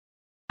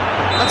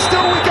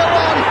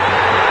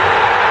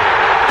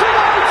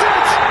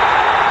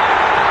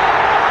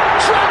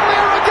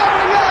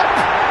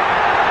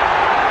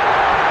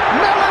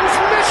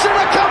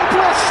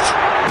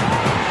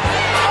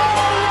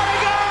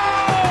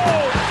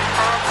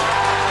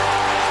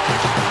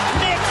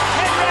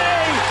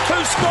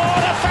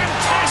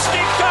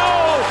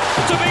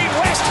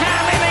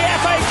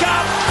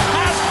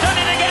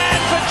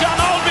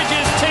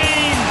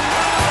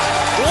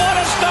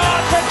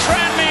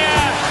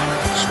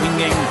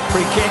swinging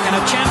free kick and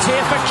a chance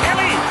here for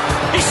Kelly.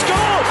 He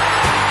scored!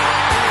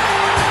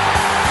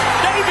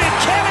 David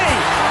Kelly!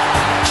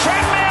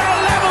 Tranmere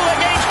are level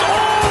against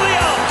all the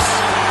odds.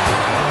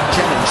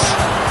 Jennings.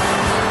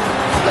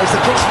 There's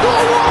the cross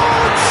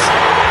forwards!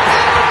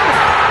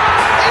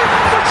 In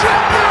for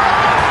Tranmere!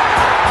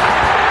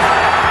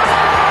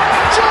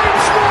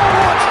 James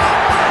Norwood!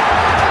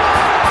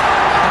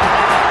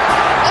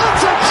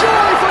 Utter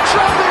joy for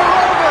Tranmere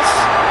Rovers!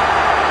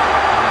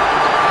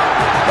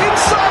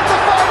 Inside the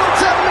final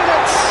 10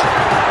 minutes!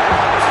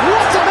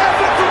 What an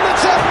effort from the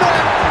 10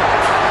 men!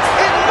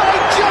 It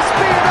might just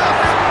be enough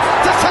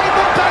to take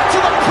them back to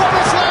the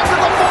promised land of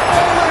the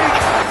Football League!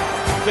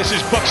 This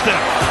is Buxton,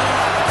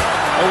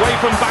 away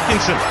from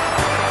Backinson.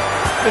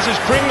 This is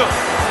Pringle,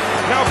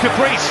 now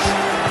Caprice.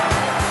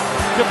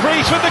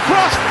 Caprice with the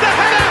cross, the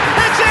header,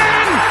 it's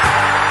in!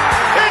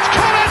 It's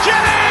Conor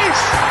Jennings!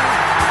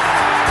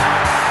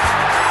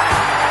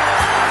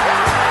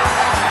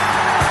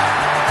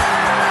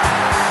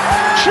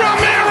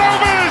 Tranmere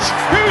Rovers,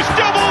 whose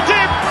double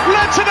dip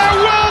led to their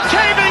world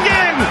caving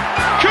in,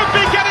 could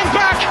be getting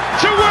back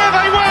to where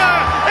they were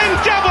in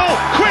double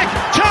quick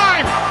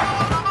time.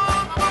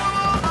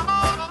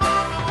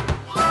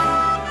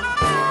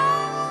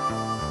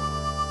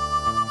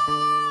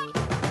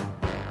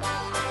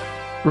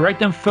 Right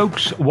then,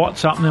 folks,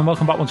 what's happening?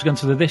 Welcome back once again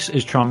to the This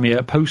is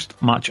Tranmere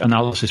post-match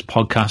analysis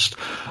podcast.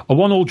 A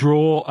 1-1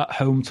 draw at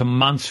home to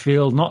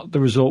Mansfield. Not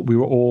the result we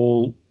were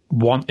all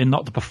wanting,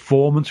 not the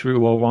performance we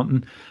were all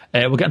wanting.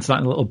 We'll get into that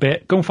in a little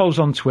bit. Go and follow us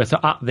on Twitter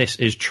at This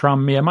is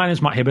Tranmere. My name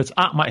is Matt Hibbert,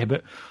 at Matt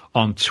Hibbert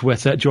on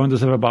Twitter. Joined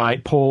us over by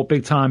Paul,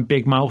 Big Time,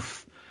 Big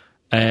Mouth,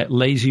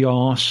 Lazy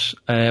Arse,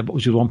 what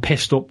was the other one?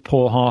 Pissed Up,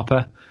 Paul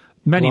Harper.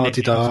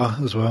 La-di-da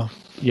as well.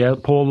 Yeah,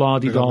 Paul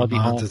La-di-da-di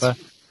Harper.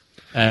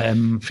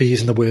 For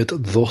using the word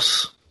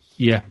thus.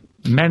 Yeah.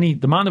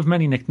 The man of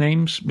many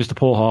nicknames, Mr.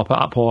 Paul Harper,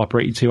 at Paul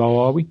Harper 82. How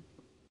are we?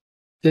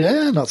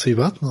 Yeah, not too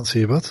bad.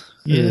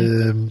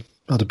 Yeah.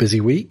 Had a busy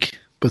week,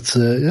 but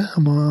yeah,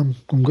 I'm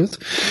good.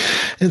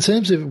 In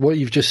terms of what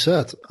you've just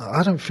said,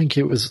 I don't think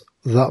it was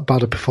that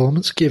bad a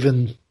performance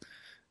given,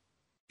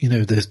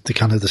 the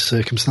kind of the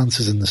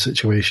circumstances and the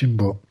situation,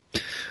 but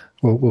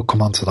we'll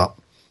come on to that.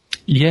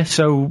 Yeah,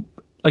 so,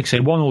 like I say,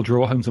 1-1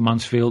 draw home to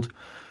Mansfield.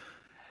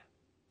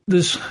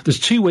 There's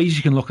two ways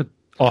you can look at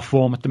our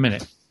form at the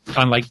minute.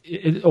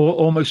 And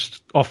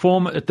almost our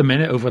form at the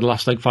minute over the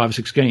last 5 or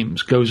 6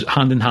 games goes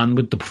hand in hand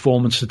with the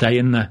performance today.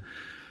 And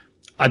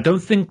I don't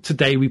think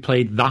today we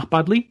played that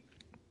badly.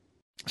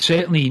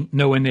 Certainly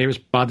nowhere near as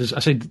bad as I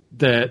said.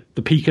 The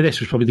peak of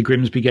this was probably the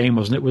Grimsby game,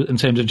 wasn't it? In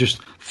terms of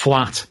just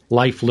flat,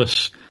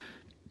 lifeless,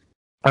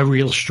 a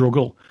real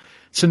struggle.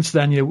 Since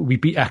then, we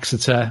beat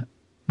Exeter,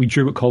 we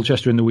drew at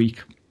Colchester in the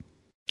week,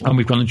 and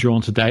we've gone and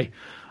drawn today.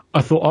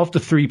 I thought of the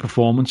 3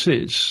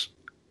 performances,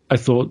 I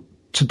thought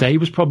today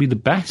was probably the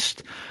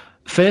best.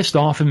 First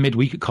half in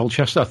midweek at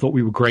Colchester, I thought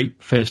we were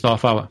great first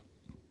half hour.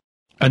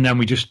 And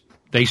then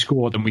they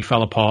scored and we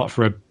fell apart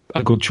for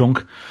a good chunk.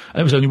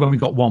 And it was only when we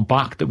got one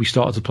back that we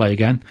started to play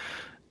again.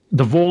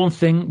 The Vaughan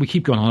thing, we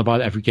keep going on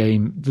about it every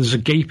game. There's a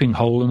gaping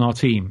hole in our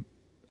team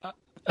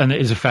and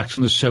it is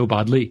affecting us so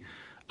badly.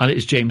 And it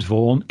is James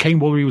Vaughan. Kane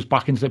Woolery was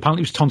back into it.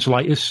 Apparently it was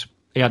tonsillitis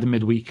he had in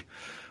midweek,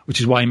 which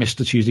is why he missed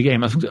the Tuesday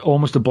game. I think it's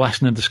almost a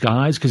blessing in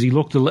disguise because he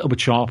looked a little bit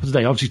sharper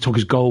today. Obviously took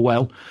his goal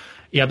well.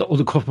 He had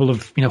other couple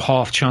of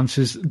half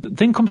chances. The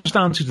thing comes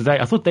down to today,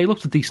 I thought they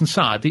looked a decent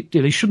side.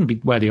 They shouldn't be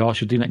where they are.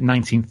 Should be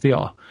 19th they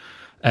are.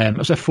 It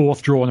was their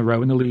 4th draw in a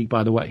row in the league,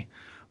 by the way.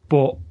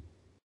 But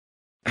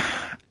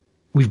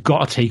we've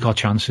got to take our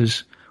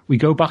chances. We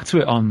go back to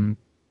it on,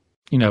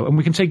 and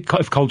we can take,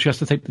 if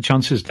Colchester take the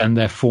chances, then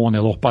they're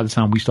 4-0 up by the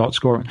time we start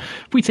scoring.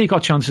 If we take our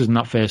chances in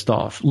that first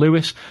half,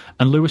 Lewis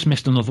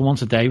missed another one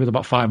today with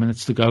about 5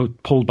 minutes to go,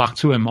 pulled back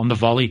to him on the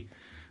volley,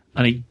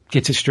 and he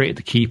gets it straight at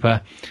the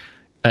keeper.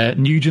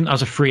 Nugent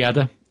has a free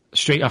header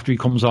straight after he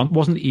comes on.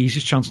 Wasn't the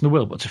easiest chance in the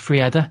world, but it's a free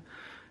header.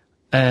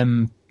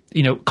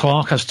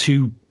 Clark has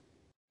 2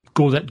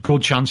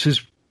 good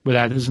chances with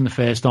headers in the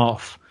first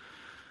half.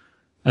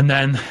 And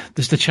then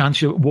there's the chance,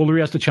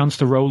 Woolery has the chance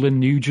to roll in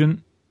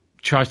Nugent,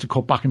 tries to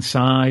cut back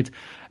inside.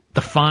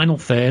 The final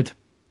third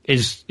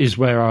is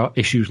where our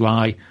issues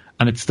lie.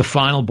 And it's the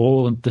final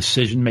ball and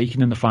decision making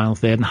in the final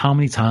third. And how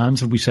many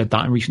times have we said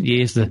that in recent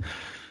years?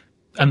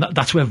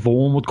 That's where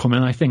Vaughan would come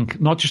in, I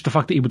think. Not just the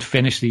fact that he would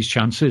finish these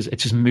chances,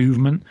 it's his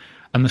movement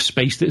and the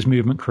space that his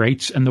movement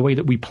creates and the way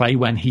that we play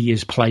when he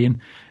is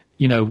playing.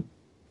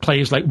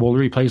 Players like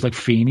Woolery, players like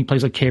Feeney,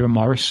 players like Kieran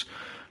Morris.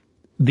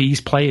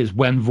 These players,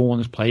 when Vaughan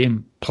is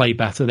playing, play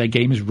better. Their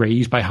game is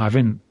raised by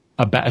having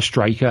a better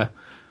striker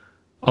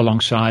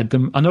alongside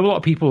them. I know a lot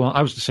of people,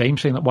 I was the same,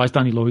 saying that why is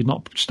Danny Lloyd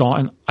not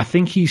starting? I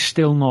think he's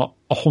still not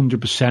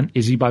 100%,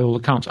 is he, by all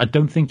accounts? I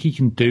don't think he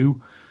can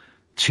do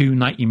 2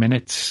 90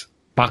 minutes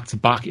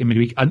back-to-back in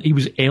midweek. And he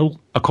was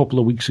ill a couple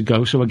of weeks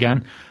ago. So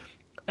again,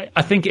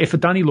 I think if a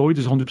Danny Lloyd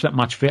is 100%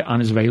 match fit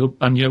and is available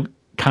and,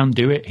 can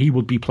do it, he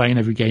would be playing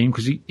every game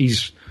because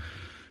he's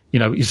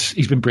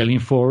been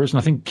brilliant for us. And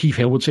I think Keith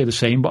Hill would say the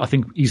same, but I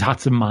think he's had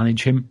to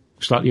manage him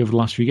slightly over the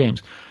last few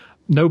games.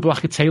 No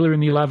Blackett-Taylor in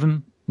the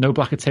 11, no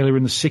Blackett-Taylor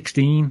in the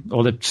 16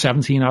 or the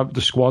 17 out of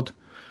the squad.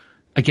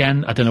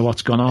 Again, I don't know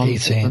what's gone on.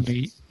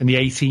 18. In the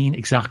 18,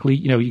 exactly.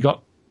 You know, you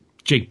got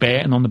Jake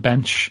Burton on the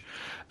bench.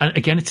 And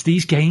again, it's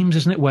these games,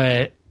 isn't it,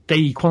 where they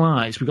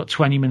equalise. We've got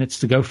 20 minutes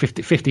to go,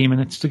 15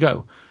 minutes to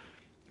go.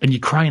 And you're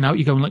crying out,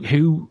 you're going like,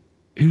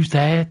 who's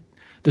there?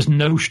 There's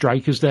no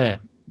strikers there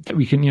that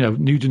we can, you know,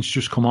 Nugent's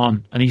just come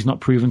on and he's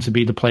not proven to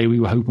be the player we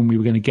were hoping we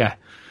were going to get.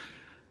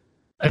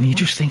 And you're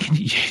just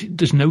thinking,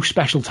 there's no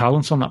special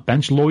talents on that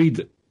bench.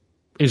 Lloyd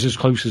is as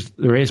close as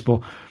there is,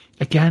 but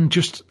again,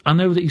 I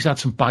know that he's had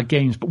some bad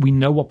games, but we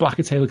know what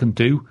Blackett-Taylor can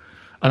do.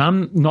 And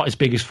I'm not his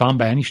biggest fan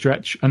by any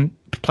stretch. And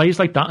players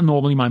like that are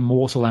normally my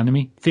mortal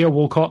enemy. Theo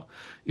Walcott,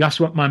 you ask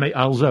what my mate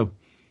Alzo,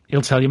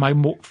 he'll tell you my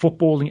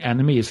footballing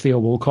enemy is Theo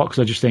Walcott, because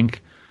I just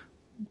think,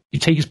 you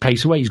take his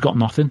pace away, he's got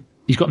nothing.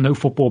 He's got no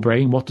football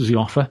brain. What does he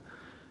offer?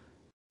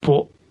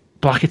 But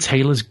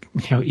Blackett-Taylor's,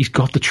 you know, he's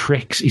got the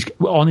tricks. He's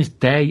on his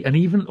day, and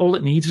even all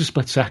it needs is a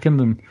split second.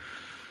 And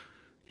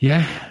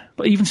yeah,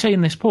 but even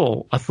saying this,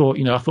 Paul, I thought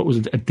it was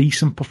a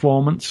decent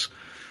performance.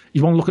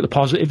 You want to look at the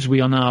positives.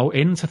 We are now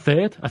into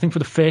third. I think for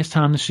the first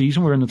time this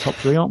season, we're in the top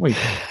three, aren't we?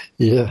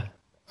 Yeah,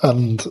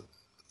 and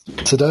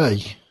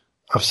today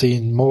I've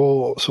seen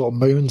more sort of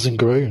moans and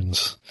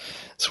groans.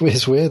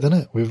 It's weird, isn't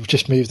it? We've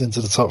just moved into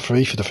the top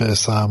three for the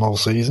first time all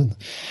season,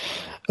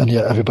 and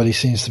yet everybody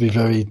seems to be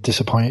very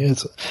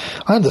disappointed.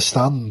 I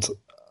understand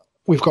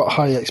we've got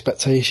high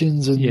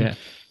expectations, and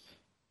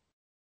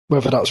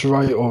whether that's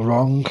right or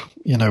wrong,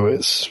 you know,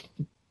 it's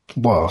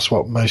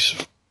what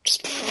most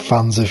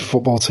fans of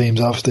football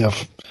teams have. They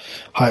have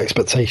high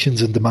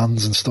expectations and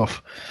demands and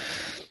stuff.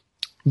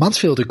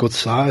 Mansfield a good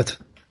side.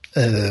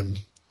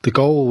 The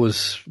goal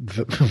was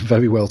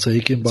very well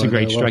taken. It's a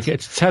great strike.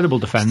 It's terrible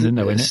defending,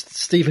 though, isn't it?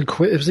 Stephen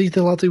Quitt, was he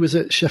the lad who was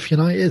at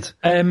Sheffield United?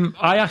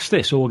 I asked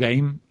this all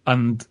game,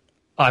 and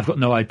I've got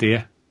no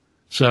idea.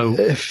 So,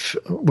 if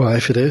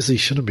it is, he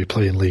shouldn't be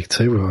playing League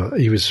Two.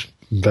 He was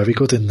very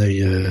good in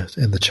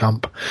the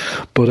Champ,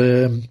 but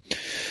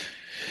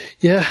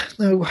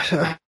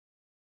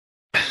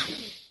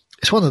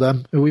it's one of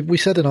them. We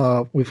said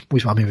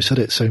we've said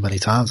it so many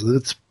times.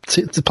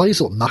 The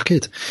players look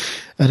knackered,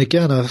 and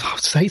again, I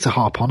hate to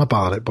harp on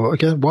about it, but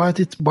again, why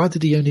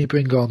did he only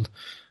bring on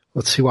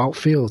two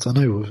outfield? I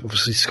know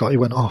obviously Scotty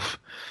went off.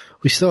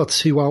 We still had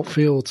two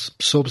outfield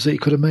subs that he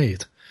could have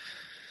made.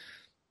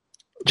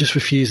 Just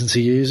refusing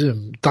to use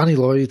him. Danny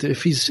Lloyd,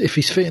 if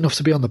he's fit enough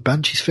to be on the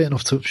bench, he's fit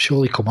enough to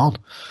surely come on.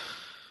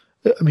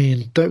 I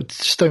mean,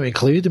 don't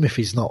include him if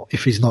he's not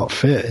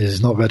fit.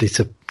 He's not ready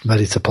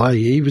to play.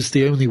 He was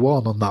the only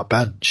one on that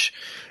bench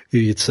who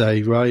you'd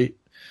say, right,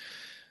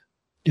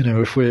 you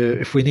know,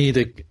 if we need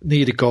a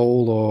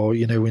goal, or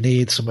you know, we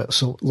need some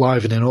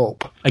livening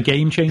up, a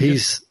game changer.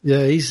 He's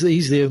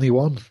the only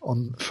one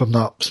from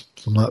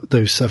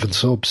those 7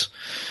 subs,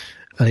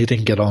 and he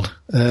didn't get on.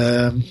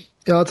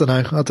 I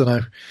don't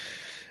know.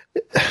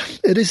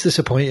 It is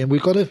disappointing.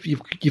 You've got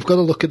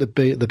to look at the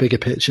bigger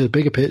picture. The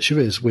bigger picture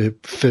is we're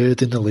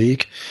third in the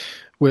league,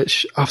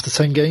 which after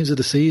 10 games of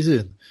the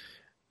season,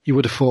 you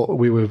would have thought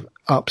we were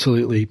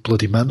absolutely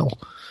bloody mental.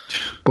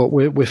 But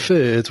we're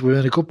third. We're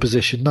in a good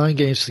position. 9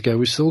 games to go.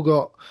 We've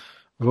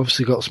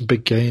obviously got some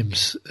big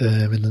games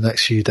in the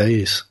next few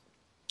days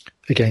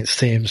against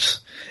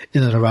teams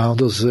in and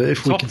around us.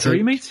 If we can top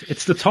three, mate.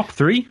 It's the top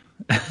 3.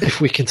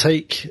 If we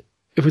take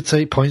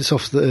points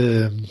off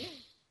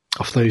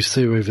those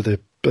two over the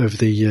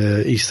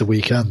Easter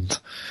weekend,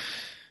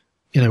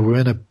 you know, we're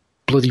in a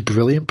bloody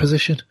brilliant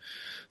position.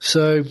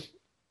 So,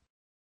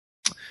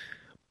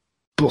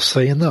 but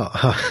saying that,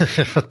 I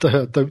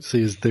don't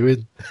see us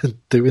doing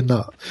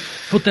that.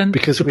 But then,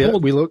 because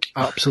we look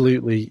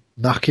absolutely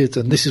knackered,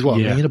 and this is what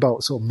I mean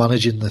about sort of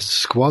managing the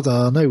squad.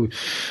 I know,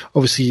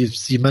 obviously,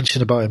 you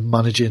mentioned about him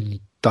managing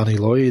Danny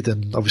Lloyd,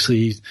 and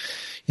obviously,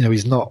 you know,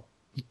 he's not.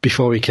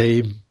 Before he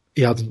came,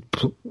 he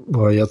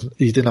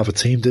didn't have a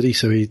team, did he?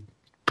 So he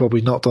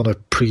probably not done a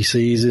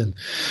pre-season,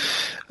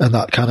 and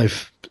that kind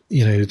of,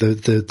 you know,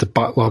 the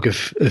backlog of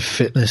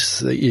fitness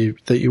that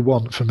you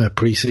want from a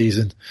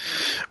pre-season,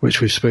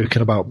 which we've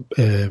spoken about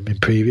in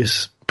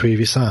previous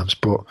times.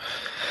 But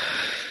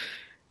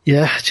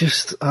yeah,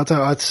 just I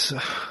don't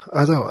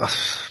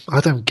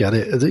get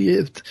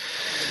it.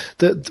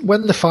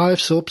 When the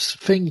 5 subs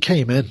thing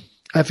came in,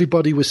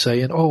 everybody was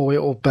saying, "Oh,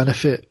 it'll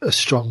benefit a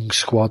strong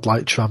squad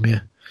like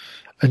Tranmere,"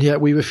 and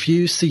yet we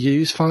refused to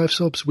use 5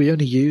 subs. We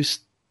only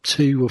used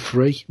 2 or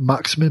 3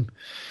 maximum.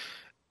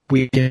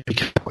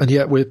 And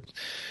yet we're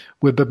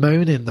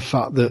bemoaning the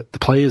fact that the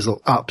players are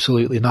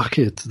absolutely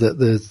knackered, that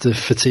the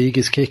fatigue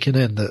is kicking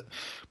in, that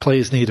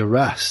players need a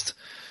rest,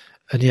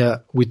 and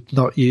yet we're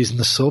not using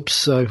the subs.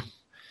 So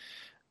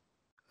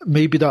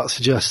maybe that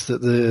suggests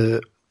that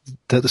the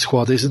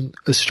squad isn't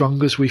as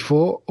strong as we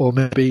thought, or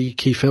maybe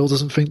Keith Hill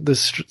doesn't think the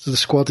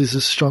squad is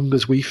as strong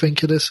as we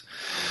think it is,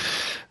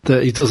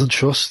 that he doesn't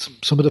trust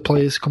some of the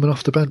players coming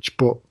off the bench.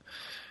 But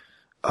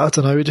I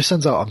don't know, it just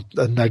sends out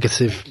a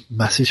negative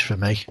message for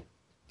me.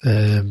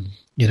 You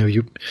know,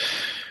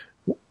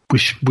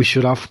 we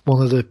should have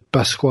one of the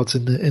best squads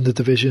in the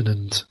division,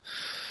 and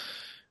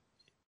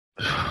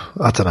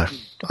I don't know.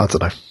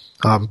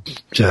 I'm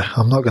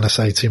not going to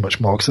say too much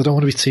more because I don't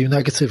want to be too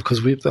negative.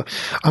 Because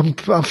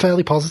I'm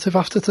fairly positive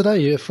after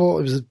today. I thought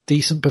it was a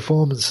decent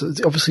performance.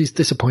 Obviously, it's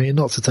disappointing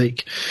not to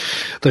take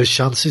those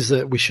chances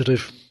that we should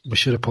have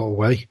put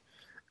away.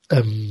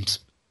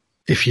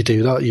 If you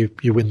do that,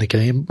 you win the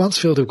game.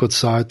 Mansfield are a good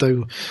side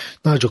though.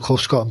 Nigel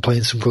Clough's got them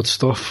playing some good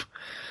stuff.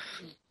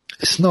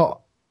 It's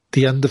not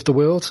the end of the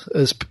world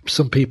as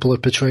some people are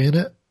portraying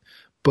it,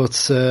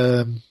 but.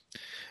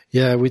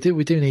 Yeah, we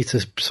do need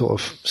to sort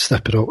of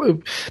step it up.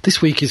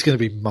 This week is going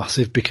to be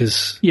massive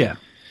because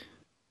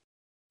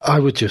I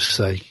would just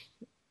say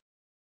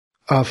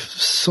have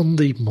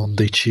Sunday,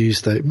 Monday,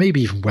 Tuesday,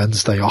 maybe even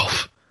Wednesday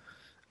off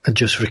and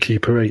just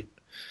recuperate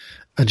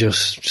and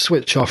just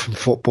switch off from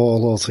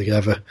football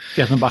altogether.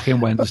 Get them back in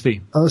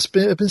Wednesday. I've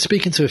been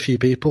speaking to a few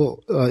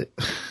people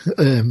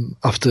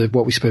after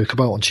what we spoke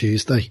about on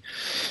Tuesday.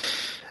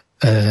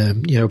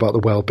 About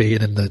the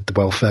well-being and the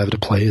welfare of the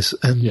players.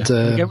 And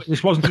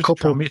this wasn't just a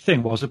Premier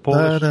thing, was it, Paul?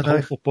 No. The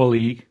whole Football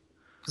League.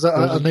 Because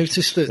I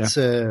noticed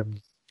that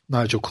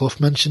Nigel Clough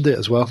mentioned it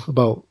as well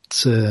about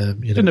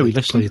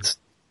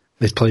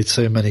they'd played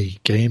so many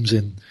games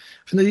in.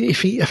 I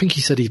think he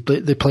said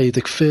they played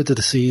a third of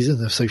the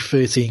season, so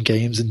 13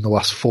 games in the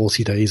last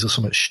 40 days or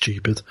something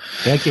stupid.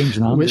 Yeah, games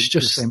now, which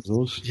just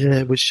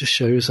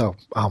shows how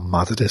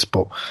mad it is.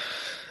 But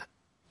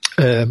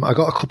I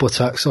got a couple of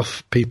texts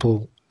off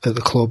people at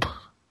the club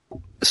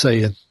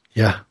saying,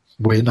 "Yeah,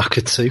 we're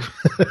knackered too,"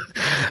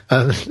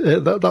 and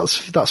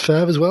that's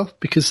fair as well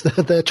because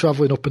they're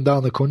travelling up and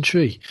down the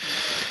country,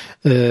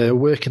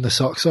 working the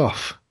socks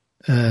off,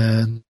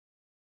 and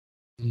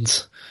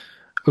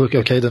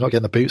okay, they're not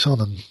getting the boots on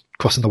and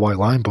crossing the white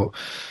line, but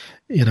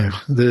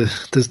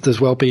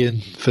there's well-being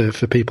for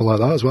people like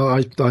that as well.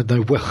 I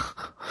know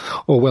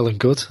well and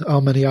good how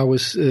many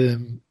hours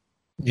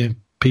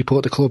people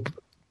at the club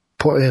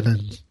put in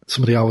and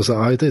some of the hours that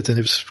I did, and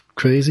it was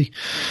crazy.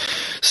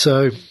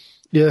 So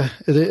yeah,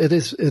 it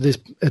is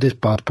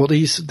bad. But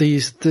this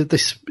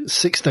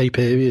 6-day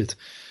period,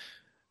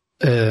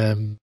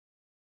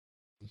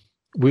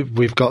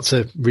 we've got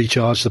to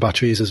recharge the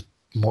batteries as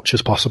much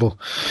as possible,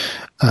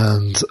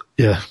 and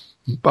yeah,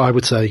 I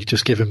would say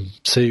just give him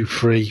 2,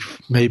 3,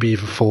 maybe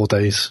even 4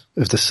 days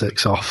of the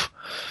 6 off.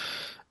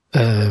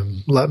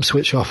 Let them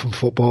switch off from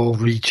football,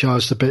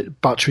 recharge the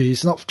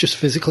batteries, not just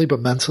physically but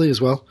mentally as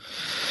well.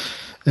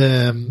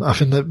 I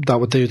think that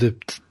would do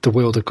the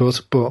world of good,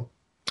 but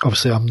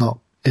obviously I'm not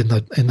in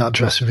that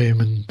dressing room,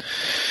 and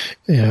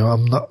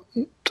I'm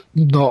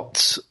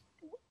not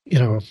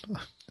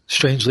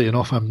strangely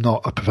enough, I'm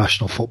not a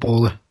professional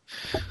footballer.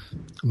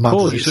 Mad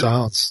as it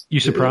sounds. You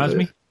surprised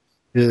me.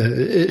 Yeah,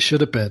 it should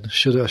have been.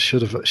 Should have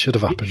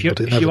happened. If you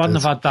hadn't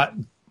have had that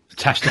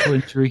testicle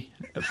injury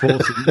at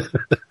 14.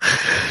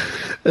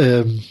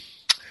 And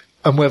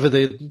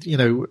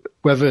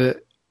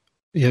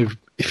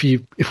if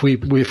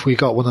we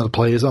got one of the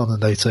players on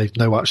and they say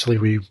no, actually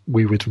we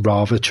would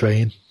rather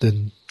train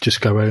than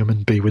just go home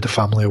and be with the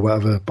family or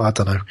whatever. I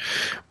don't know,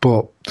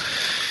 but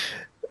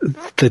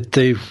they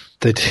do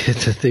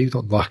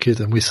unlock it,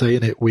 and we're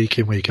saying it week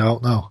in, week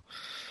out now.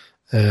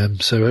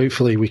 So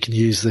hopefully we can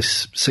use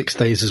this 6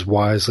 days as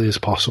wisely as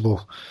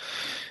possible,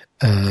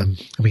 and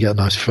we get a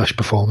nice fresh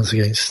performance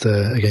against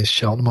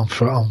Cheltenham on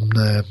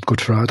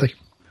Good Friday.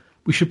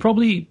 We should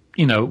probably,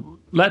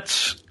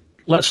 let's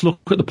look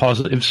at the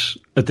positives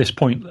at this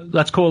point.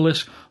 Let's call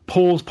this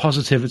Paul's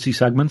positivity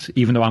segment,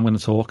 even though I'm going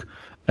to talk.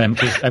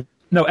 Because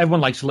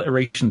everyone likes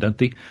alliteration, don't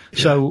they? Yeah.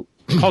 So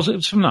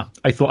positives from that.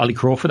 I thought Ali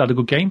Crawford had a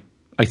good game.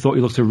 I thought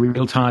he looked a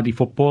real tidy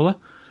footballer.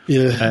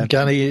 Yeah,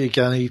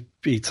 Gani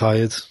be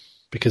tired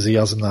because he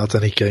hasn't had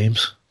any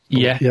games.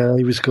 But yeah,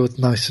 he was good,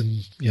 nice,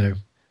 and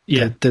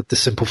did the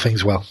simple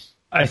things well.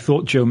 I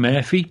thought Joe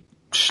Murphy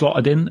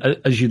slotted in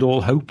as you'd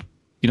all hope.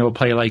 A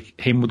player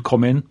like him would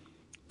come in.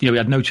 He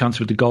had no chance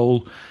with the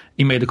goal.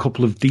 He made a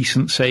couple of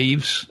decent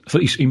saves. I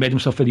thought he made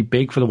himself very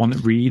big for the one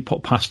that Reed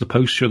put past the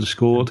post, should have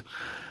scored.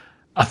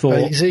 I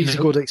thought he's a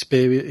good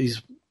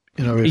experience.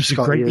 If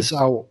Scott is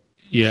out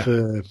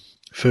for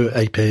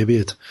a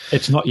period,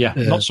 it's not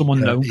not someone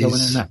known going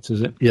in net,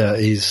 is it? Yeah,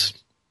 he's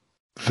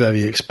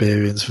very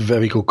experienced,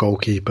 very good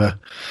goalkeeper.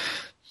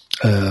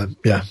 I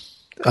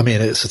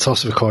mean, it's a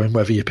toss of a coin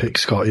whether you pick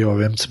Scotty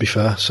or him, to be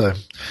fair. So.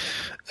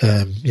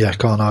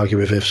 Can't argue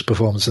with his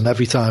performance, and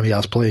every time he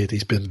has played,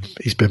 he's been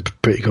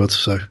pretty good.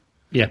 So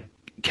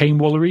Kane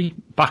Woolery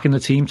back in the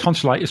team,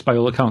 tonsillitis by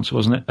all accounts,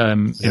 wasn't it?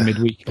 In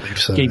midweek,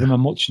 so, gave him a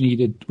much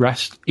needed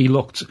rest. He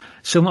looked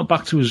still not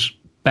back to his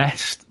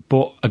best,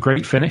 but a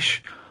great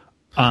finish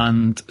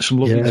and some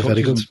lovely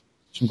touches,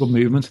 some good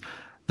movement.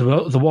 There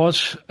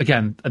was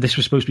again. This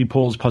was supposed to be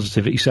Paul's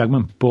positivity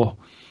segment, but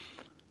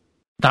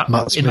that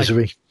Matt's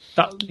misery.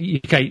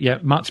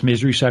 Matt's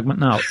misery segment.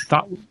 Now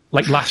that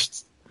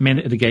last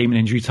minute of the game in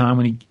injury time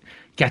when he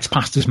gets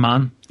past his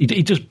man,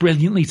 he does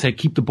brilliantly to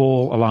keep the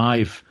ball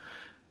alive,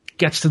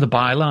 gets to the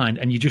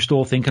byline, and you're just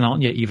all thinking,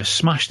 aren't you, either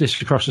smash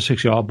this across the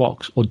 6-yard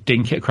box or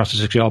dink it across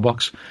the 6-yard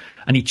box.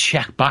 And he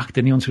checked back,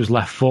 didn't he, onto his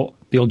left foot,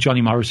 the old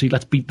Johnny Morrissey,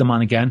 let's beat the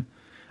man again.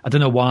 I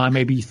don't know why,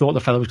 maybe he thought the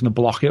fella was going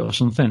to block it or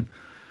something.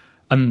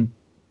 And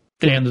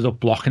they ended up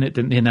blocking it,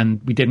 didn't they? And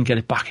then we didn't get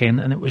it back in,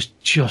 and it was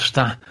just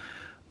that,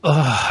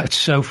 it's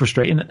so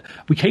frustrating.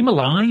 We came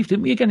alive,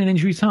 didn't we, again in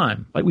injury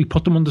time? Like, we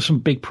put them under some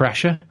big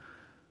pressure,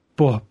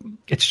 but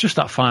it's just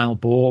that final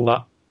ball,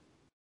 that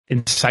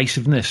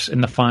incisiveness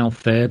in the final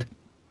third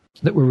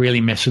that we're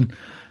really missing.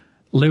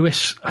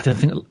 Lewis, I don't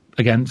think,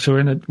 again, so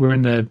we're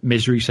in the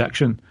misery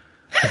section.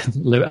 I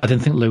didn't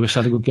think Lewis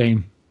had a good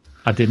game.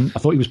 I didn't. I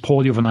thought he was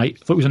poor the other night.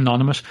 I thought he was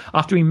anonymous.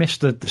 After he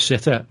missed the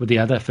sitter with the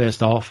header first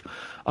half,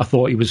 I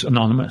thought he was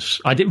anonymous.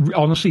 I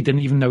honestly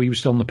didn't even know he was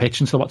still on the pitch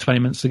until about 20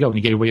 minutes ago, and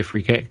he gave away a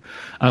free kick.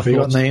 And he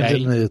got named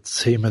in the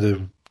team of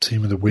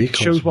the week. It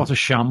shows what a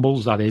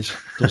shambles that is,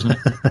 doesn't it?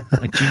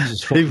 Like,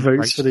 Jesus fucking Who votes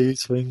Christ. for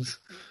these things?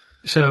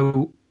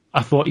 So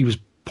I thought he was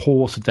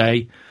poor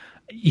today.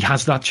 He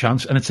has that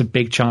chance, and it's a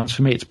big chance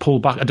for me. It's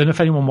pulled back. I don't know if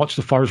anyone watched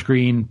the Forest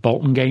Green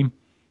Bolton game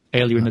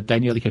earlier in the day,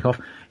 near the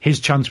kick-off. His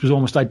chance was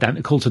almost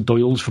identical to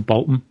Doyle's for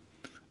Bolton,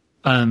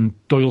 and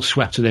Doyle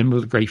swept it in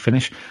with a great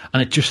finish.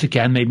 And it just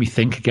again made me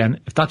think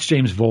again, if that's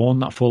James Vaughan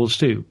that falls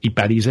to, he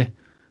buries it,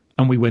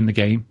 and we win the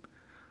game.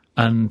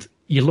 And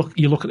you look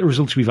at the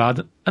results we've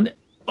had, and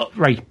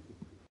right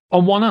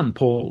on one hand,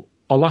 Paul,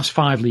 our last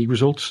 5 league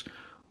results,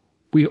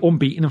 we're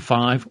unbeaten in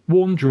 5,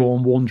 1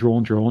 drawn, 1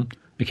 drawn.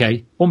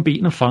 Okay,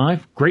 unbeaten in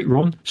 5, great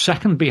run.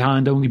 Second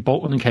behind only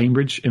Bolton and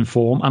Cambridge in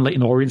form, and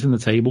Leyton Orient in the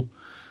table.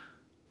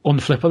 On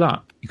the flip of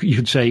that, you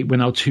could say we're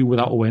now 2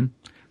 without a win.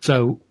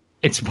 So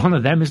it's one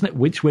of them, isn't it?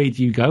 Which way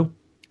do you go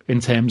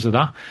in terms of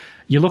that?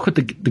 You look at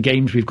the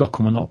games we've got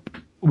coming up.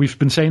 We've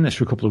been saying this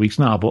for a couple of weeks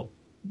now, but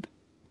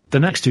the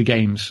next 2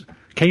 games,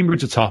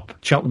 Cambridge are top,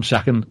 Cheltenham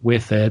second, we're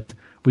third.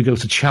 We go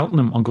to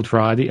Cheltenham on Good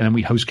Friday, and then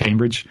we host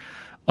Cambridge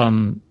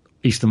on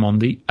Easter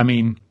Monday. I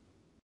mean,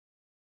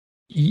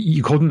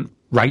 you couldn't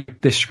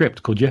write this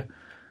script, could you?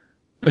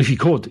 If you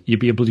could, you'd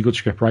be a bloody good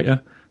script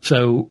writer.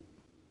 So,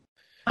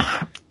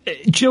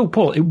 Joe,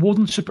 Paul, it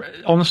wouldn't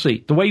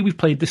honestly, the way we've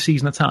played this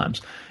season at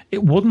times,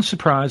 it wouldn't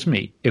surprise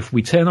me if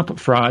we turn up at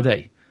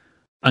Friday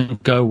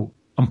and go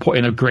and put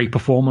in a great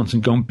performance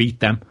and go and beat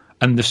them,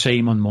 and the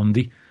same on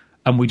Monday,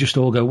 and we just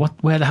all go,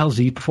 where the hell's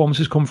these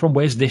performances come from?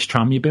 Where's this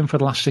tram you've been for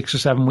the last 6 or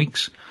 7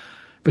 weeks?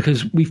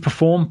 Because we've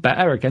performed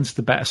better against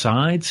the better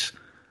sides.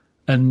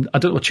 And I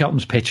don't know what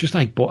Cheltenham's pitch is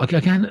like, but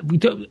again,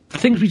 the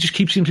things we just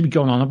seem to be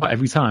going on about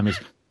every time is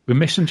we're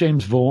missing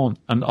James Vaughan,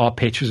 and our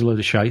pitch is a load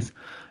of shite.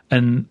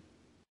 And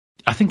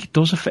I think it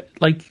does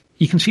affect, like,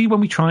 you can see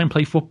when we try and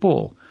play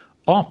football,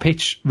 our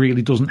pitch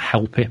really doesn't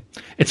help it.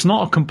 It's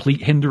not a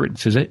complete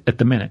hindrance, is it, at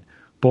the minute?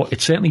 But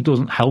it certainly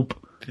doesn't help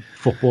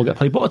football get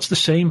played. But it's the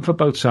same for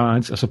both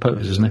sides, I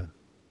suppose, isn't it?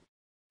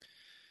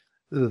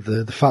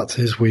 The fact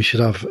is, we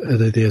should have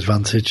the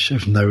advantage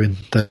of knowing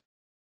that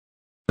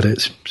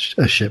it's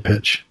a shit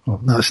pitch. Well,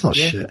 no, it's not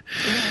shit.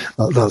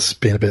 That's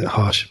being a bit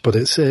harsh, but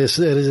it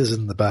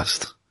isn't the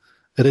best.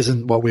 It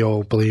isn't what we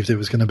all believed it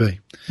was going to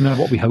be. No,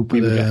 what we hoped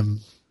we would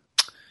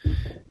get.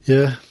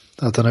 Yeah,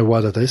 I don't know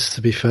what it is,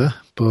 to be fair,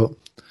 but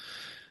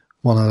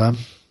one of them.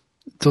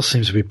 It does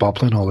seem to be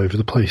bobbling all over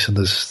the place, and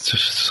there's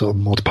just sort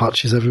of mud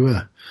patches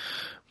everywhere.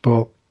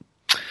 But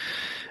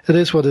it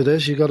is what it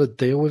is. You got to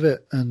deal with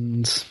it,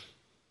 and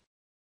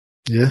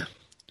yeah,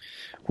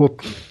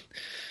 would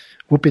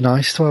be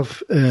nice to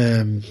have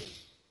a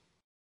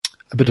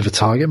bit of a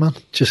target man,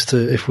 just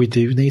to, if we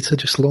do need to,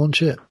 just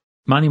launch it.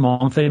 Manny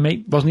Monthé,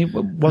 mate, wasn't he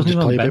on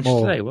the bench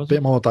today? Was a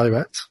bit more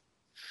direct.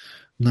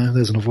 No,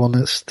 there's another one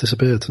that's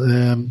disappeared.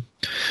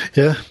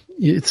 Yeah,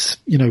 it's,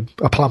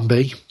 a plan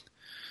B.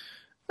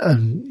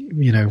 And,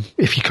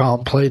 if you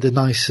can't play the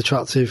nice,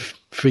 attractive,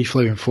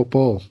 free-flowing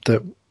football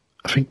that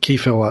I think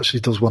Keith Hill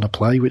actually does want to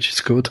play, which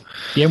is good.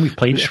 Yeah, we've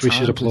played it. We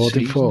should applaud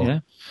him for. Yeah.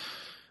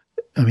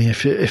 I mean,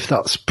 if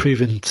that's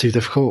proven too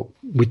difficult,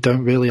 we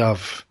don't really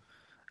have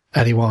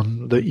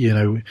anyone that,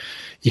 you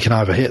can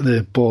either hit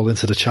the ball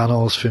into the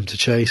channels for him to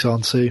chase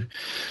onto.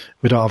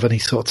 We don't have any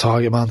sort of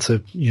target man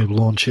to,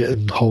 launch it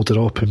and hold it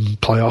up and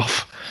play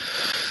off.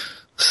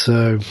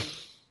 So,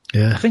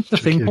 yeah. I think the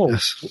thing, Paul,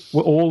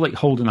 we're all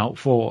holding out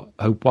for,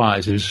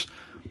 hope-wise, is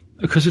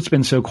because it's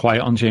been so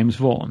quiet on James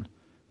Vaughan,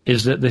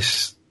 is that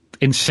this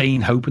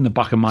insane hope in the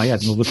back of my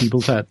head and other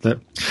people's head that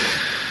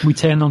we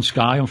turned on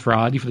Sky on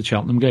Friday for the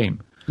Cheltenham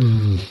game.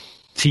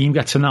 Team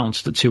gets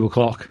announced at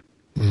 2:00,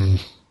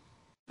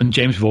 and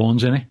James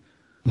Vaughan's in it,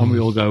 and we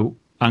all go,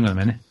 "Hang on a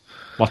minute,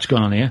 what's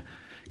going on here?"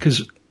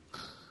 Because,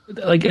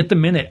 at the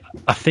minute,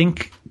 I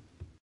think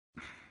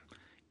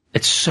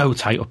it's so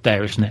tight up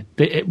there, isn't it?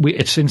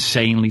 It's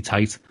insanely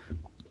tight.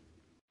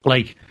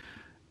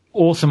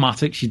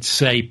 Automatics, you'd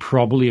say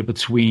probably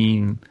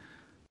between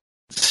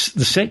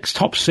the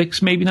top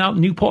 6 maybe now.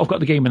 Newport have got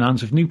the game in hand.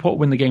 So if Newport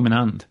win the game in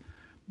hand,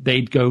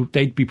 they'd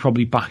be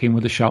probably back in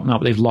with a shout now,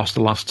 but they've lost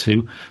the last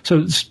 2. So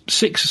it's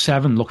 6 or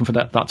 7 looking for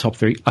that top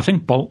 3. I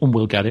think Bolton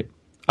will get it.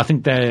 I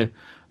think they're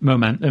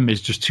momentum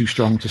is just too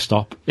strong to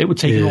stop. It would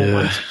take an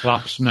all-night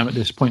collapse from them at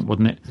this point,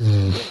 wouldn't it?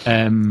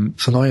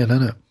 It's annoying,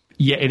 isn't it?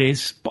 Yeah, it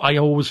is. But I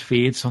always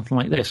feared something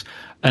like this.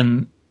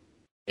 And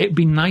it'd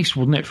be nice,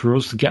 wouldn't it, for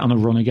us to get on a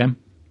run again?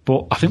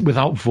 But I think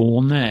without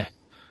Vaughan there,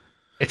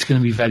 it's going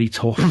to be very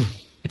tough.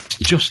 It's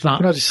just that.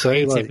 Can I just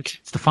say, like,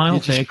 it's the final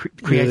third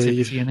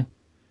creativity in it.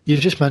 You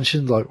just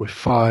mentioned, like, with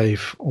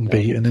 5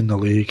 unbeaten in the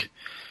league,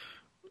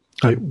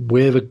 like,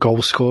 we're a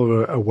goal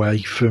scorer away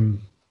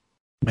from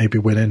maybe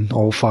winning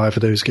all 5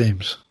 of those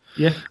games.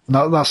 Yeah.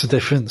 And that's the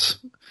difference.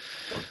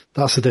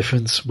 That's the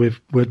difference. We're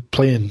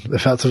playing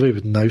effectively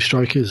with no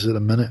strikers at the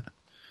minute.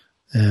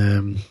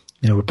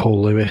 With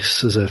Paul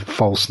Lewis as a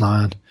false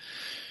 9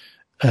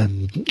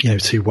 and,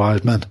 2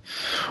 wide men.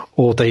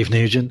 Or Dave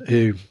Nugent,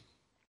 who,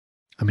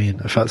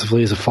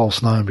 effectively is a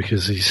false 9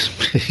 because he's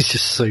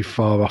just so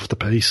far off the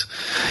pace.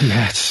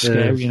 Yeah, it's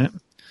scary, isn't it?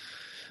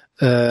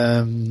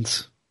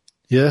 And,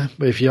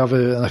 but if you have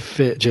a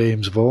fit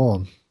James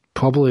Vaughan,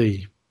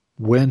 probably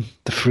win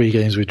the 3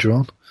 games we've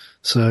drawn.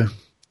 So,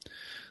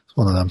 it's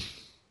one of them.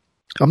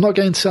 I'm not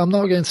getting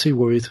too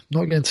worried.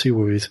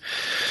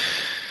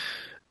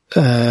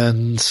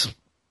 And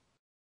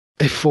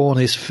if Vaughan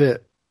is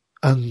fit,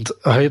 and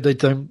I hope they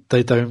don't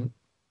panic.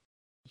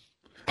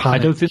 I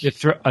don't think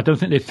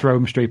they throw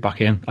him straight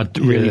back in. I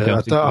really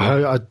don't.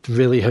 I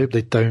really hope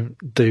they don't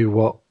do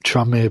what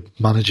Tranmere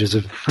managers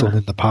have done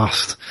in the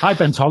past. Hi,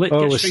 Ben Tollett,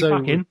 get straight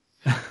back in.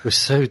 We're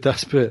so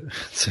desperate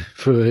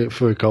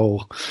for a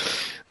goal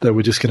that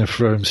we're just going to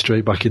throw him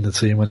straight back in the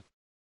team when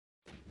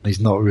he's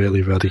not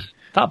really ready.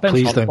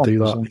 Please don't do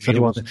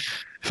that.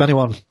 If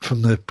anyone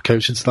from the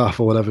coaching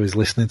staff or whatever is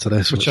listening to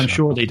this, which I'm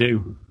sure they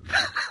do,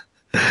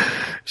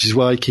 which is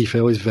why Keith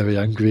Hill is very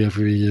angry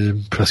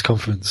every press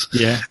conference.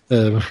 Yeah,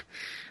 but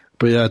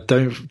yeah,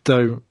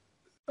 don't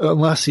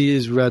unless he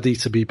is ready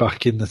to be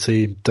back in the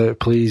team.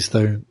 Please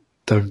don't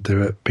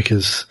do it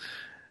because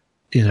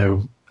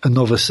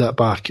another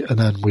setback and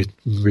then we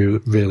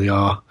really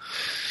are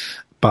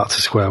back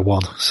to square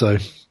one. So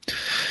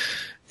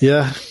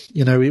yeah,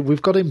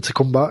 we've got him to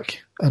come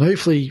back. And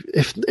hopefully,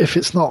 if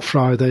it's not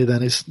Friday,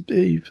 then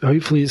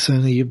hopefully it's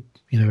only a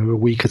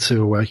week or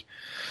 2 away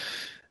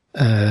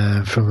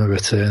from a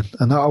return,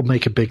 and that'll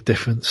make a big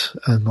difference.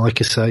 And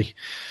like I say,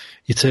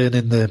 you turn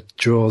in the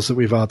draws that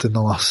we've had in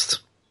the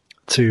last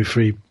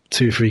 2-3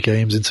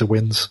 games into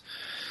wins,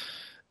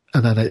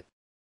 and then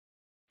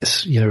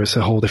it's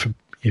a whole different.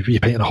 You're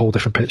painting a whole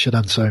different picture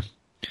then. So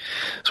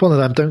it's one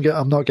of them.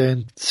 I'm not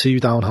getting too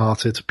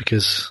downhearted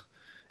because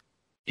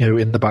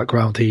in the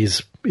background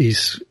he's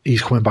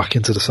coming back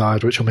into the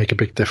side, which will make a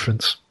big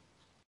difference.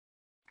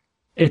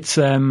 It's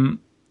I've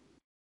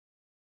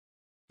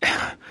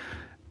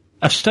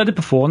said it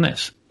before on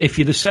this. If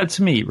you'd have said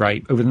to me,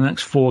 right, over the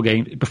next 4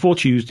 games before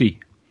Tuesday,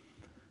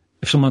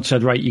 if someone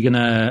said, right, you're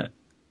gonna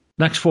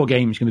next 4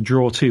 games you're gonna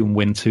draw 2 and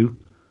win 2,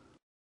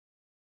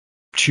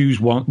 choose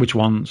one, which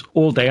ones?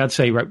 All day I'd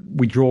say, right,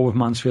 we draw with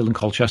Mansfield and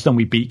Colchester and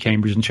we beat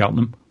Cambridge and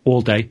Cheltenham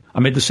all day.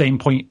 I made the same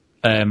point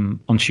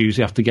on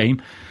Tuesday after the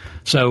game.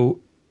 So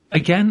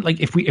again,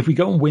 like if we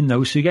go and win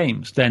those 2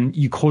 games, then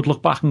you could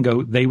look back and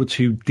go, they were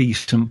 2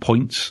 decent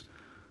points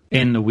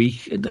in the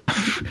week.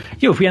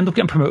 If we end up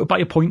getting promoted by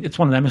a point, it's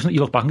one of them, isn't it? You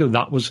look back and go,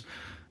 that was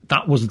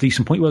a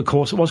decent point. Well, of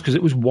course it was, because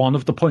it was one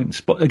of the points.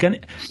 But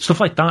again,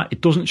 stuff like that,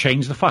 it doesn't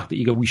change the fact that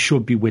you go, we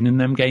should be winning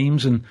them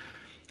games. And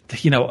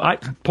Paul, I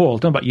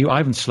don't know about you, I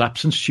haven't slept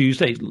since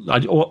Tuesday.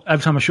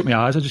 Every time I shut my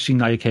eyes, I just see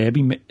Nia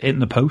Kirby hitting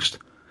the post.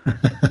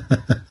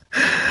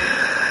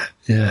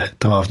 Yeah,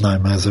 don't have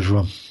nightmares,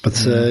 everyone. But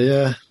it's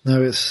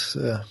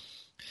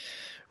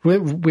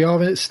we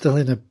are still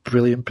in a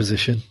brilliant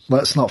position.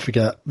 Let's not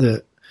forget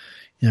that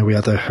we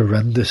had a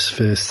horrendous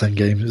first 10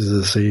 games of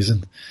the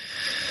season,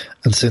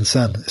 and since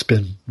then it's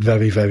been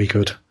very, very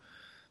good.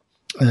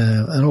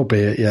 And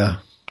albeit,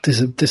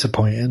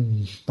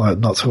 disappointing, like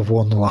not to have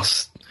won the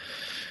last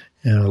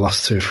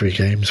 2 or 3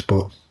 games,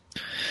 but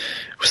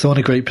we're still in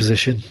a great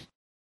position.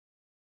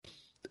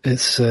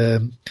 It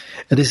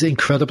is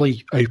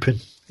incredibly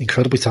open,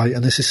 incredibly tight,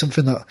 and this is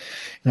something that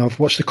I've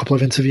watched a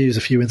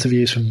few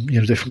interviews from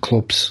different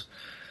clubs.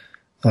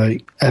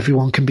 Like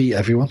everyone can beat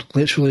everyone.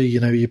 Literally,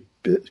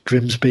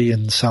 Grimsby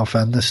and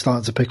Southend are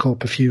starting to pick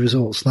up a few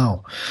results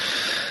now.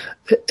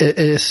 It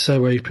is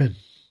so open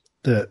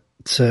that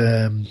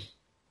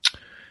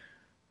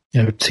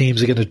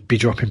teams are going to be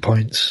dropping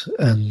points,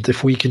 and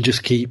if we can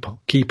just keep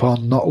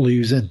on not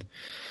losing,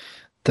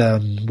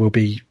 then we'll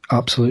be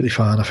absolutely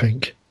fine, I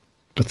think.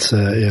 But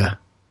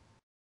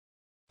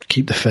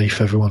keep the faith,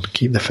 everyone.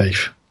 Keep the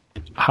faith.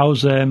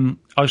 How's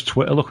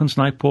Twitter looking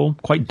tonight, Paul?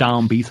 Quite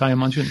downbeat, I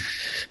imagine.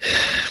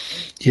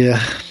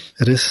 Yeah,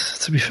 it is,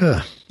 to be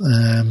fair.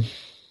 As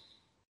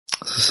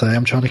I say,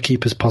 I'm trying to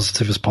keep as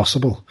positive as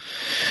possible.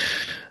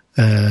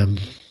 Let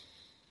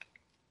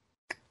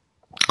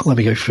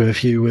me go through a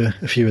few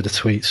of the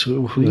tweets.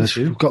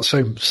 We've got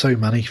so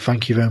many.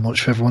 Thank you very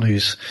much for everyone who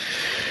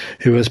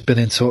has been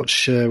in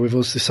touch with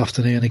us this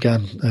afternoon.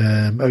 Again,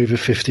 over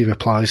 50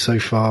 replies so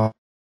far.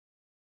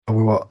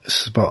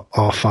 It's about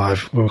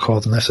R5. We're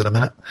recording this in a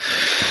minute.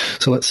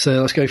 So let's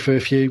go through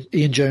a few.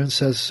 Ian Jones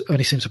says,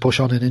 only seems to push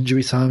on in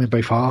injury time in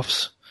both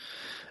halves.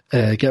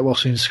 Get well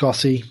soon,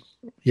 Scotty.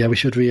 Yeah, we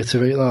should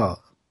reiterate that.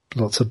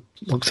 Looks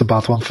a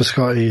bad one for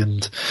Scotty,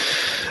 and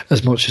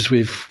as much as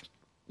we've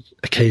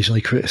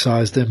occasionally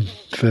criticised him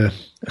for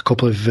a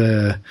couple of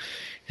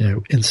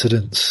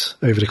incidents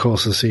over the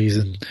course of the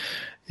season,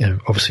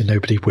 obviously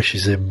nobody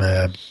wishes him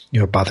a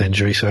bad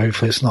injury, so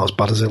hopefully it's not as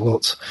bad as it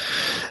looks,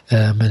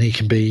 and he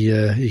can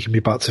be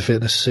back to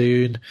fitness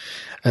soon.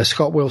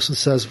 Scott Wilson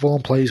says,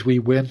 Vaughan plays, we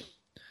win.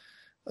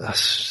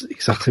 That's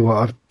exactly what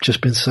I've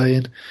just been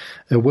saying.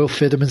 Will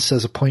Fidderman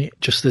says a point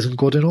just isn't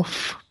good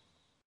enough.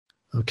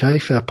 Okay,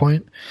 fair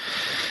point.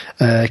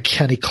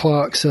 Kenny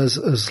Clark says,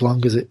 as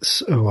long as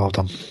it's... Oh, hold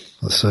on.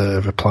 Let's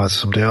reply to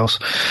somebody else.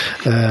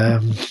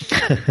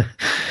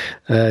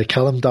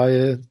 Callum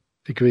Dyer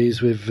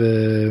agrees with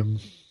the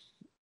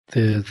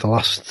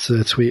last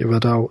tweet I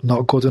read out.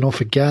 Not good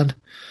enough again.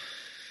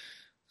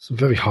 Some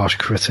very harsh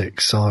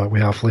critics we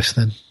have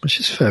listening, which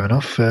is fair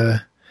enough.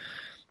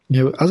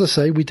 As I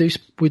say, we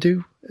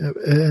do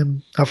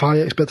have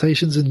high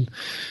expectations, and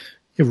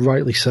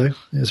rightly so.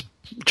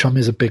 Tranmere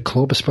is a big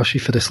club, especially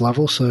for this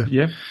level. So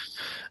yeah.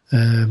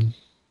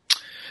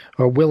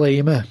 Will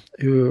Amer,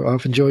 who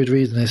I've enjoyed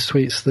reading his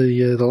tweets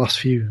the last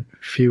few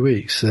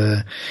weeks,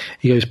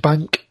 he goes,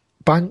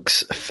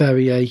 Banks,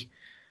 Ferrier,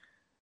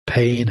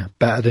 Payne,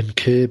 better than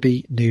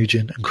Kirby,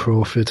 Nugent and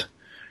Crawford.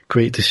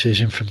 Great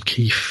decision from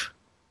Keith.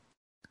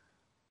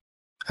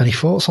 Any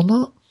thoughts on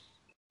that?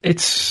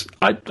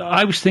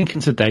 I was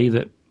thinking today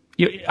that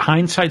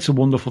hindsight's a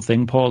wonderful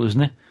thing, Paul,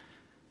 isn't it?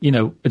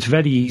 It's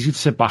very easy to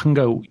sit back and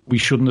go, we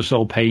shouldn't have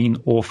sold Payne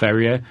or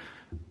Ferrier.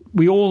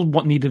 We all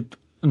needed,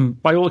 and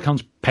by all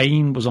accounts,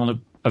 Payne was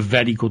on a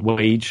very good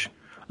wage,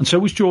 and so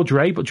was George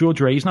Ray. But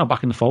George Ray's now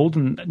back in the fold,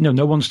 and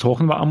no one's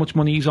talking about how much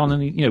money he's on,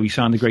 and he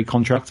signed a great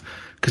contract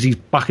because he's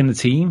back in the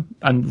team,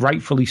 and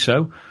rightfully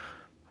so.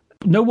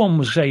 No one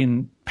was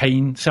saying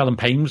selling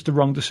Payne was the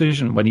wrong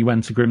decision when he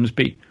went to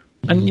Grimsby,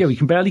 and he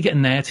can barely get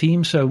in their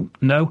team. So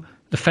no,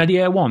 the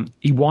Ferrier one,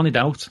 he wanted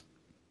out.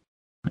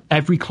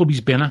 Every club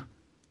he's been at,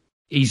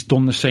 he's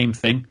done the same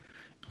thing.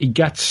 He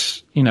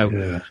gets,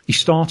 he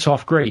starts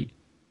off great.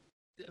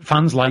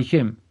 Fans like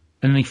him,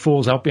 and then he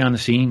falls out behind the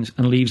scenes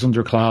and leaves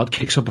under a cloud,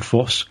 kicks up a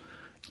fuss.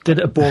 Did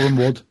it at Boreham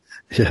Wood.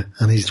 Yeah,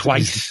 and he's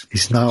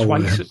now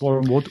twice at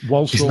Boreham Wood.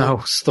 Walsall. He's now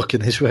stuck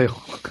in Israel.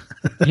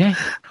 Yeah,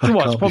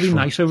 it's probably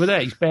nice over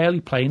there. He's barely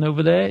playing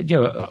over there.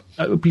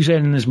 I hope he's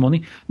earning his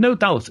money. No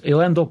doubt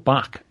he'll end up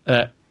back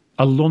at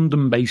a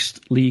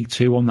London-based League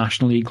Two or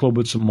National League club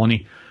with some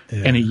money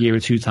in a year or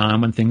two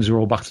time when things are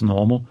all back to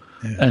normal,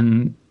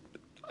 and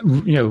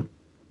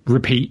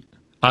repeat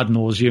ad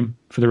nauseum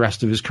for the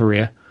rest of his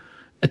career.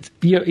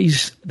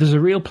 There's a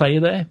real player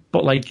there,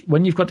 but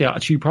when you've got the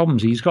attitude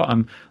problems he's got,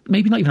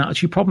 maybe not even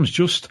attitude problems,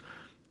 just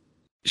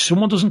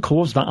someone doesn't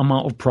cause that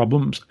amount of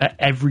problems at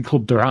every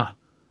club they're at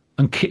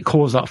and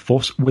cause that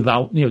fuss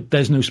without,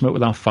 there's no smoke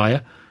without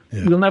fire.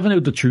 Yeah. We'll never know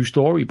the true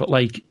story, but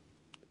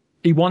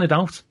he wanted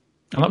out,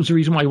 and that was the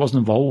reason why he wasn't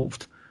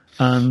involved,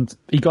 and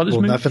he got his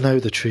move. We'll never know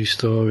the true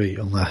story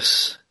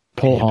unless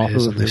Paul Harper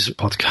is on this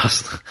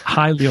podcast.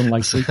 Highly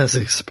unlikely. As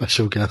a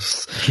special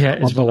guest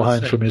on the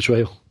line from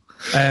Israel.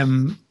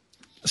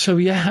 So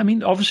yeah,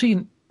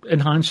 obviously in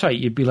hindsight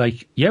you'd be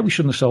like, yeah, we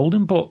shouldn't have sold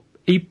him, but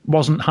he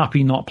wasn't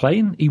happy not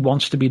playing. He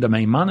wants to be the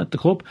main man at the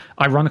club.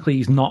 Ironically,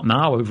 he's not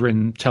now over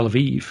in Tel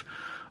Aviv.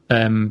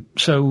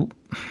 So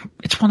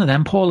it's one of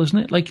them, Paul,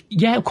 isn't it?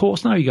 Yeah, of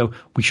course now you go,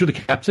 we should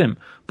have kept him,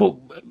 but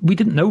we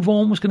didn't know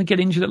Vaughan was going to get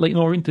injured at Leyton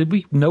Orient, did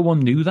we? No one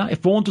knew that. If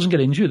Vaughan doesn't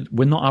get injured,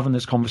 we're not having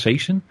this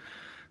conversation.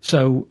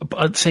 So,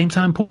 but at the same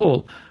time,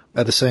 Paul,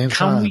 at the same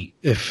time,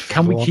 if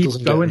Vaughan keep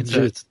doesn't going get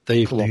injured,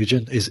 Dave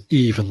Nugent is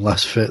even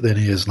less fit than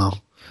he is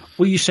now.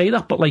 Well, you say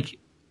that, but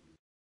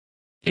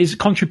his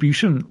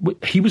contribution,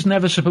 he was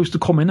never supposed to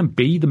come in and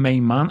be the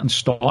main man and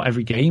start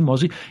every game,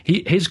 was he?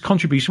 His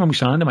contribution when we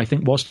signed him, I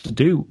think, was to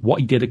do what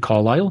he did at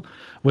Carlisle,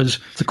 was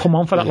to come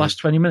on for that last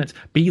 20 minutes,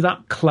 be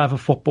that clever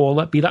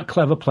footballer, be that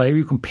clever player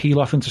who can peel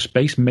off into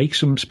space, make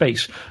some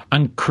space,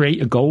 and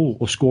create a goal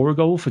or score a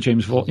goal for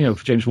James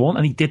Vaughan.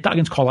 And he did that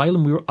against Carlisle,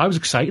 and I was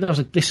excited. I was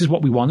like, this is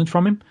what we wanted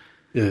from him.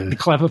 Yeah. The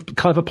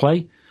clever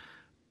play.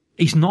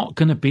 He's not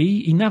going to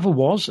be, he never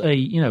was a,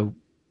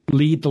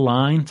 lead the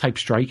line type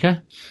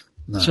striker.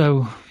 No.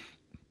 So,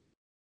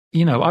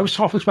 I was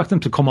half expecting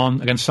him to come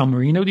on against San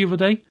Marino the other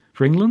day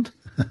for England.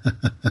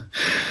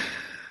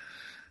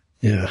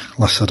 Yeah,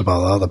 less said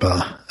about that, the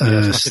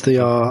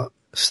better.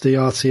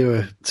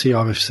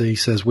 TRFC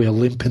says, we are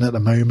limping at the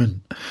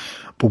moment,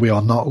 but we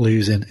are not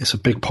losing. It's a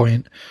big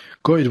point.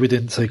 Gutted we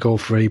didn't take all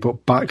three,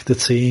 but back the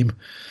team.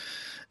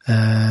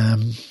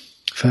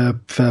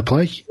 Fair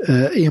play.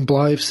 Ian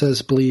Blythe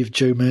says, believe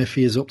Joe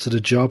Murphy is up to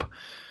the job.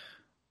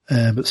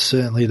 But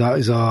certainly that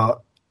is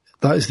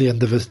the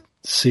end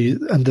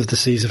of the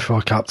season for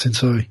our captain.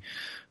 Sorry,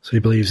 so he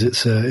believes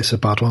it's a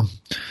bad one.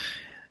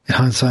 In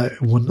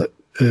hindsight,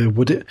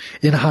 would it,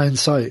 in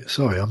hindsight,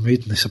 sorry, I'm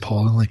reading this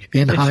appallingly,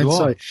 in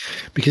hindsight,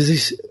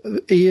 because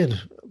Ian,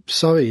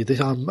 sorry,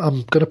 I'm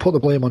going to put the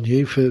blame on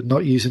you for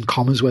not using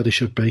commas where they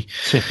should be.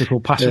 Typical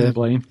passing the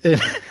blame.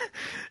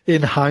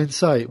 In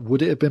hindsight,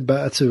 would it have been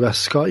better to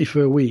rest Scotty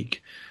for a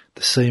week,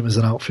 the same as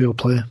an outfield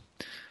player?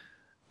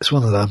 It's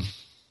one of them.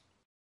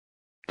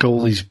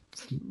 Goalies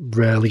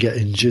rarely get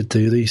injured,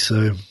 do they?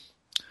 So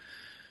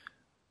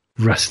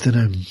resting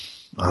him,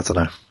 I don't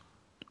know.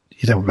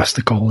 You don't rest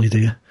a goalie, do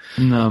you?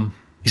 No.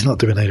 He's not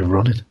doing any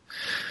running.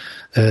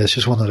 It's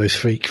just one of those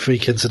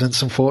freak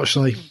incidents,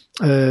 unfortunately.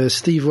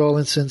 Steve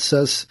Rawlinson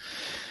says,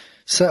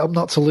 set up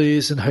not to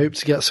lose and hope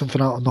to get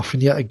something out of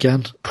nothing yet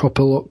again.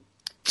 Proper look,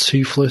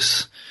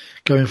 toothless,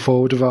 going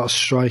forward without a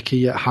striker,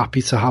 yet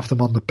happy to have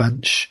them on the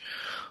bench.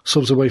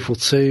 Subs away for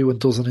 2 and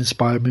doesn't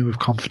inspire me with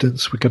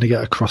confidence. We're going to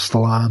get across the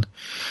line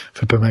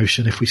for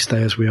promotion if we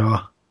stay as we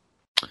are.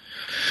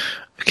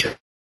 Okay.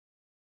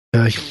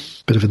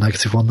 Bit of a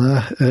negative one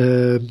there.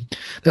 The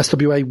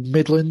SWA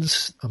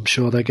Midlands, I'm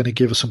sure they're going to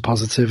give us some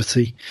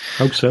positivity.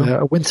 Hope so.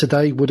 A win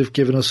today would have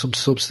given us some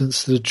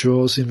substance to the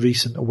draws in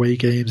recent away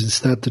games.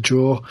 Instead, the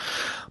draw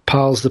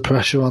piles the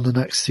pressure on the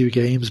next 2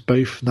 games,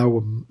 both now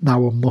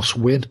a must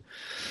win.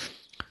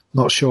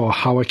 Not sure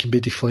how I can be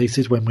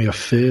deflated when we are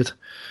third.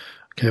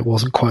 Okay, it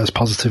wasn't quite as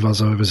positive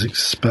as I was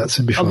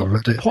expecting before I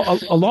read it.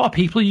 A lot of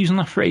people are using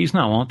that phrase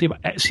now, aren't they?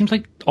 But it seems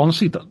like,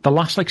 honestly, the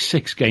last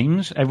 6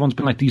 games, everyone's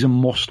been like, these are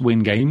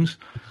must-win games.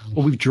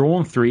 Well, we've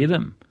drawn 3 of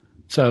them.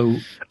 So,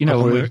 and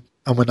we're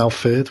now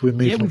third.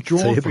 We've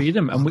drawn 3 of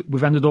them, and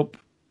we've ended up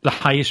the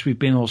highest we've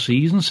been all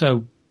season.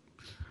 So,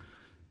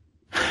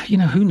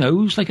 who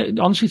knows? Like,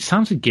 honestly, it's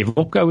time to give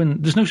up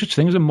going. There's no such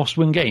thing as a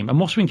must-win game. A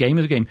must-win game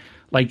is a game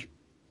like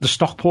the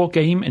Stockport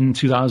game in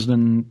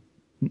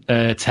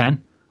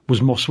 2010 was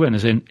must-win,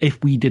 as in,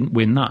 if we didn't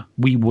win that,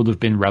 we would have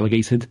been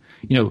relegated.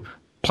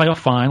 Playoff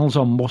finals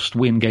are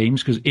must-win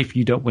games, because if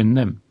you don't win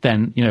them,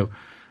 then,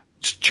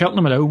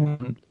 Cheltenham at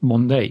home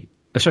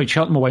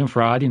Cheltenham away on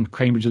Friday and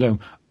Cambridge at home,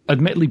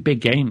 admittedly big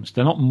games.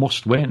 They're not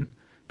must-win,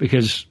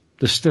 because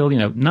there's still,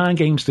 9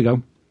 games to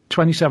go,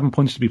 27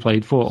 points to be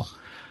played for.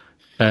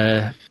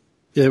 Yeah,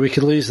 we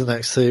could lose the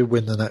next 2,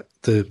 win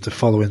the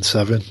following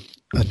 7,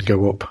 and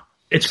go up.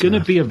 It's going to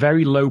be a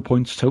very low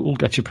points total,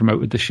 get you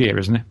promoted this year,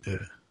 isn't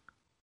it?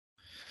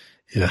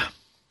 Yeah.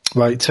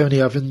 Right, Tony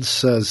Evans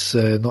says,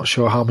 not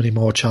sure how many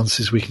more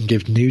chances we can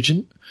give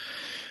Nugent.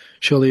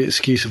 Surely the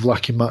excuse of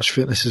lacking match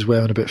fitness is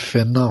wearing a bit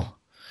thin now.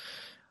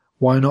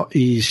 Why not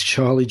ease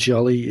Charlie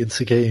Jolly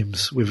into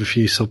games with a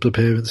few sub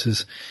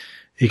appearances?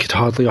 He could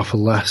hardly offer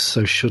less,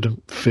 so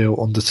shouldn't feel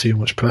under too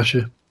much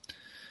pressure.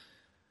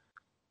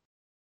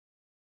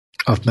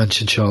 I've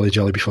mentioned Charlie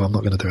Jolly before, I'm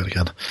not going to do it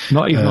again.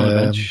 Not even on the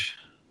bench.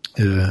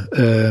 Yeah.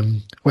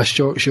 West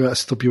Yorkshire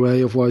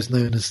SWA, otherwise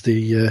known as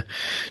the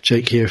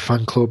Jake Hero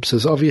fan club,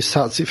 says, obvious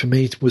tactic for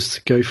me was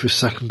to go for a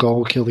second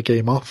goal, kill the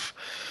game off,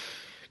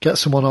 get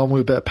someone on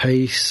with a bit of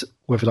pace,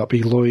 whether that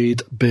be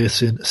Lloyd,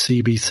 Burton,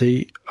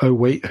 CBT, oh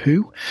wait,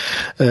 who?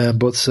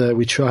 But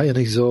we try and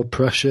absorb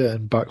pressure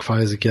and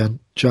backfires again.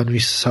 January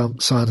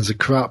signings are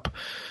crap.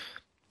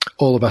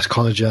 All the best,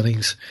 Connor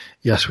Jennings.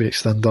 Yes, we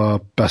extend our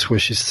best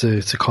wishes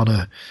to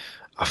Connor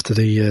after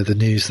the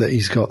news that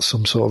he's got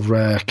some sort of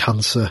rare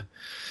cancer,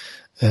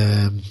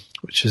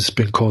 which has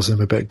been causing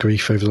him a bit of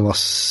grief over the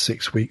last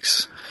 6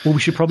 weeks. Well,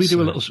 we should probably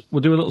do a little segment.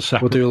 We'll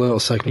do a little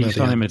segment piece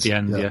on him at the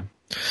end, yeah.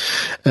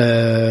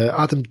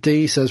 Adam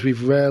D says,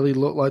 we've rarely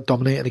looked like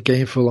dominating a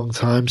game for a long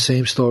time.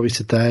 Same story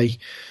today.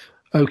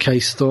 Okay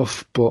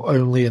stuff, but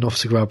only enough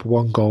to grab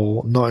 1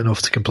 goal, not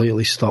enough to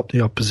completely stop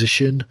the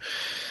opposition.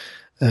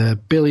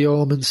 Billy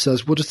Orman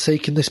says, would have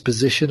taken this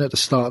position at the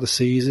start of the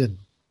season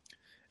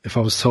if I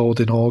was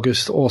told in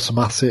August.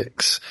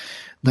 Automatics.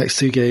 Next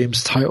 2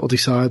 games, title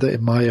decider,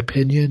 in my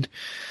opinion.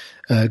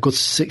 Good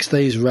 6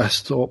 days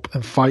rest up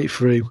and fight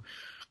through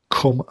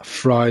come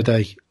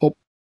Friday. Up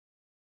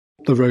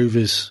the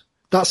Rovers.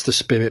 That's the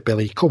spirit,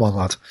 Billy. Come on,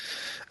 lad.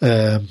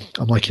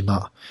 I'm liking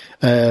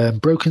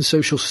that. Broken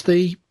Social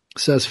Steve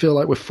says, feel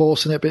like we're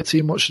forcing it a bit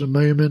too much at the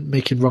moment,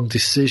 making wrong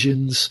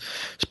decisions,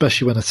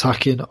 especially when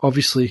attacking.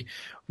 Obviously,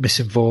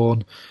 missing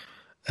Vaughan.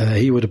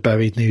 He would have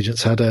buried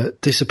Nugent's header.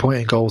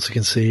 Disappointing goal to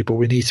concede, but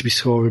we need to be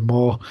scoring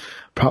more.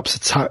 Perhaps a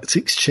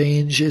tactics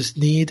change is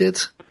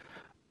needed.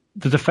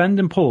 The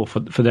defending pull for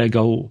their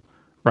goal,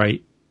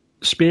 right?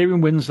 Spearing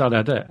wins that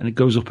header and it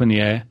goes up in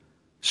the air.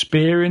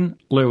 Spearing,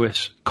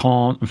 Lewis,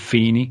 Kahn and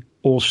Feeney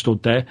all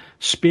stood there.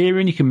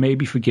 Spearing you can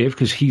maybe forgive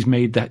because he's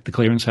made the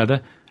clearance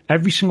header.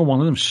 Every single one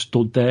of them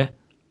stood there.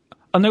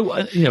 I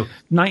know,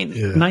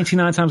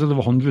 99 times out of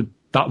 100,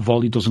 that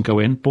volley doesn't go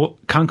in, but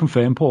can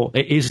confirm, Paul,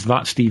 it is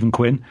that Stephen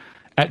Quinn,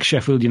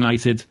 ex-Sheffield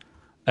United,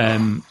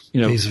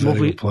 he's a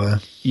very good player.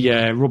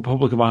 Yeah,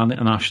 Republic of Ireland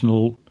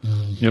international,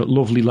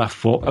 lovely left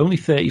foot, only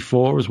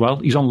 34 as well.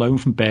 He's on loan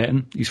from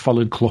Burton. He's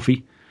followed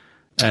Cloughie.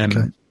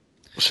 But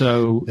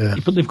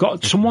they've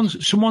got someone's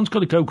got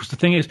to go, because the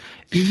thing is,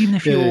 even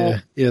if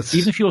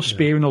you're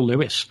Spearing or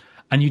Lewis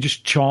and you're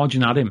just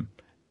charging at him,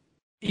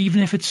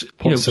 even if it's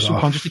Puts it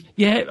subconsciously,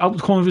 out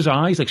the corner of his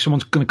eyes, like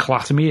someone's going to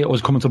clatter me or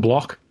is coming to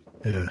block.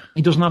 Yeah.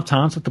 He doesn't have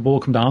time to let the ball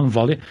come down and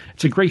volley.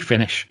 It's a great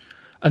finish.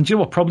 And do you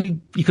know what? Probably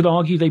you could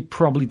argue they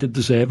probably did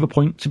deserve a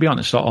point, to be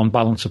honest, on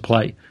balance of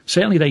play.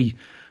 Certainly they,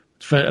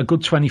 for a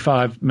good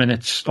 25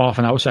 minutes, half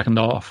an hour, second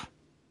half,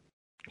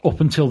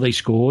 up until they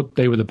scored,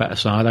 they were the better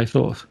side, I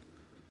thought.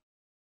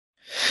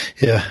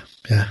 Yeah.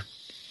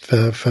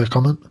 Fair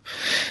comment.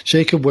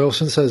 Jacob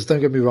Wilson says,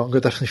 don't get me wrong, I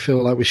definitely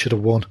feel like we should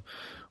have won,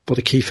 but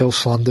the Keefield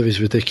slander is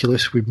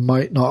ridiculous. We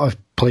might not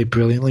have played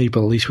brilliantly,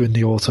 but at least we're in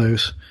the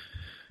autos.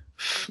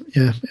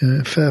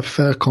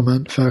 Fair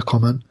comment.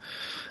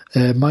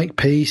 Mike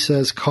P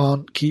says,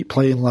 can't keep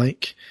playing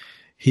like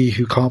he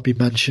who can't be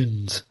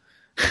mentioned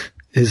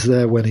is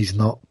there when he's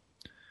not.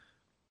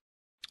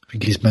 I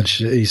think he's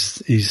mentioned,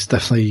 he's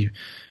definitely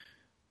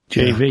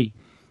JV.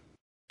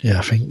 Yeah,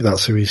 I think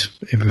that's who he's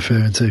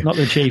referring to. Not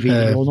the JV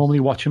you're normally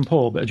watching,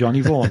 Paul, but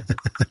Johnny Vaughan.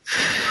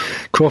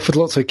 Crawford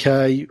looked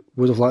okay.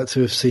 Would have liked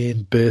to have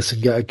seen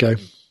Burton get a go.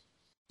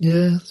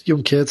 Yeah,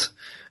 young kid.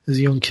 He's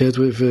a young kid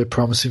with a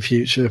promising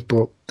future,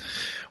 but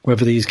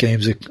whether these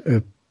games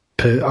are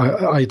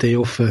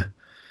ideal for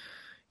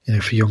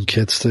young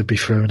kids to be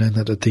thrown in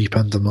at the deep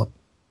end, I'm not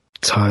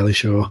entirely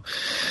sure.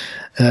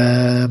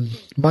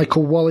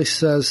 Michael Wallace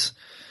says,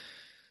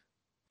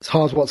 it's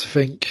hard what to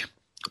think.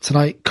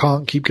 Tonight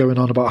can't keep going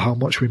on about how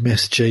much we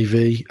miss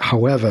JV.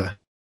 However,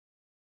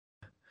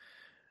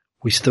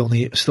 we still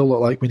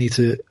look like we need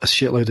a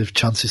shitload of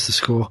chances to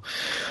score.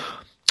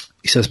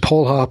 He says,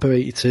 Paul Harper,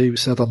 82,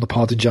 said on the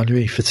pod in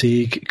January,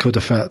 fatigue could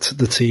affect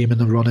the team in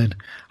the running.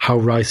 How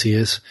right he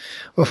is.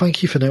 Well,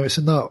 thank you for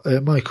noticing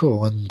that,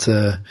 Michael, and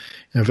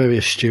very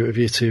astute of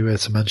you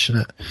to mention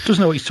it.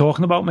 Doesn't know what he's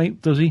talking about,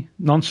 mate, does he?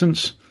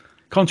 Nonsense.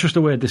 Can't trust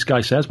a word this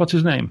guy says. What's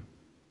his name?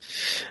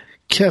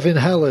 Kevin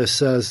Heller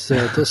says,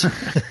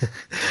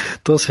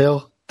 does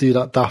Hill do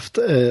that daft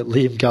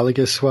Liam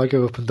Gallagher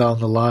swagger up and down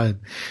the line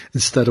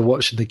instead of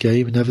watching the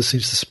game? He never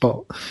seems to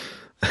spot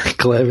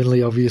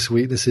glaringly obvious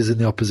weaknesses in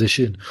the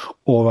opposition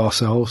or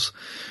ourselves.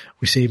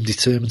 We seem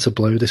determined to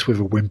blow this with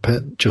a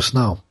whimper just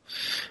now.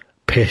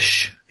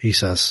 Pish, he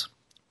says.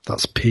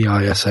 That's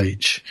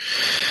P-I-S-H.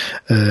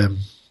 The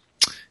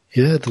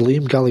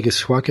Liam Gallagher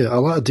swagger.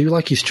 I do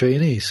like his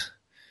trainees.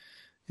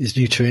 His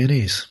new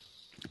trainees.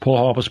 Paul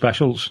Harper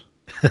specials.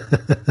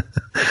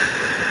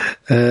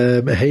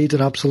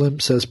 Hayden Absalom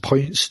says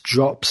points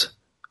dropped ...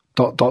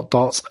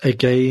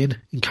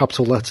 again in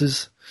capital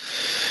letters.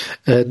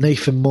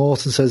 Nathan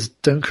Morton says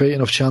don't create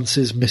enough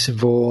chances, missing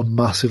Vaughan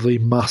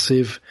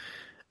massive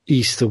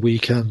Easter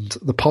weekend.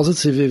 The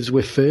positive is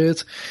we're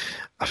third.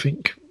 I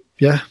think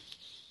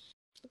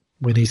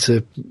we need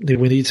to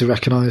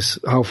recognise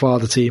how far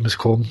the team has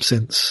come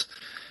since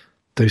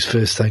those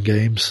first 10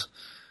 games.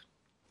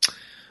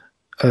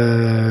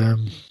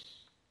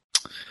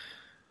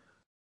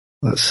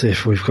 Let's see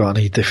if we've got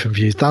any different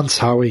views. Dan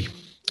Howie,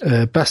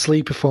 best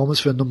league performance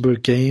for a number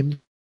of games.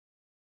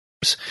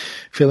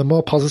 Feeling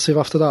more positive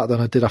after that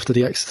than I did after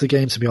the Exeter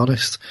game, to be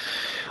honest.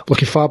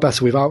 Looking far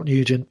better without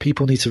Nugent.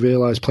 People need to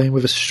realise playing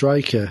with a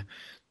striker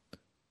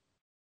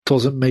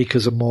doesn't make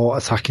us a more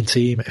attacking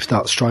team if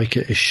that striker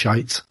is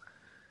shite.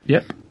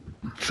 Yep.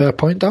 Fair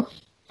point, Dan.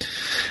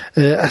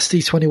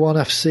 SD21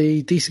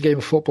 FC, decent game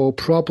of football,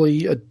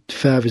 probably a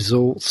fair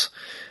result.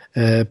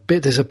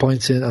 Bit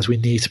disappointing as we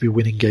need to be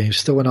winning games,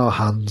 still in our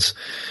hands.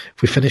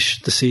 If we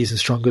finish the season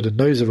stronger than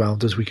those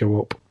around us, we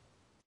go up.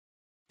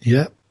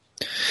 Yeah.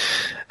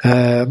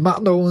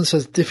 Matt Nolan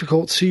says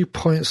difficult 2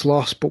 points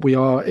lost, but we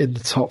are in the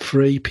top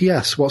 3.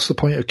 P.S. What's the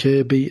point of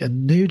Kirby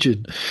and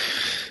Nugent?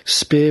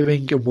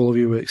 Spearing and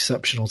Wolverine were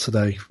exceptional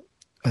today.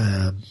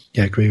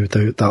 Agree with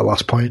that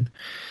last point.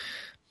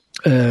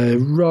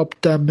 Rob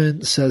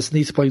Denman says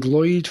need to play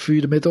Lloyd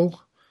through the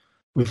middle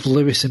with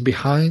Lewis in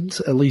behind.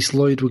 At least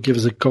Lloyd will give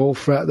us a goal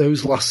threat.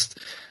 Those last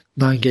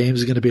 9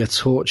 games are going to be a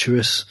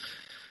torturous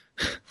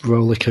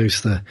roller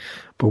coaster,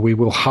 but we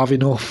will have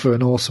enough for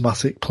an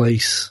automatic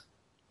place.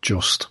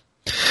 Just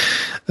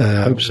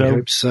hope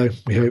so.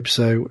 We hope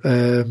so.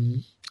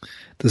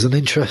 There's an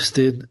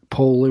interesting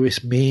Paul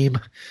Lewis meme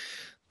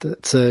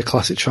that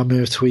Classic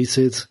Tranmere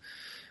tweeted.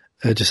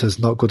 It just says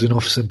not good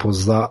enough, simple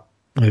as that,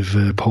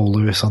 with Paul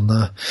Lewis on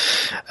there.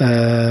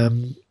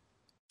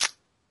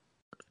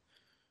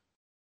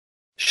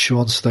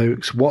 Sean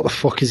Stokes, what the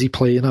fuck is he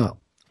playing at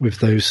with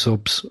those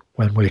subs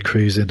when we're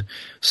cruising?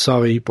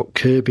 Sorry, but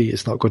Kirby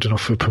is not good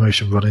enough for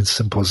promotion running,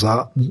 simple as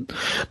that.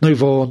 No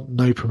Vaughan,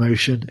 no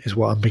promotion is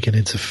what I'm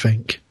beginning to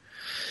think.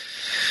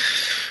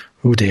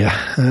 Oh dear.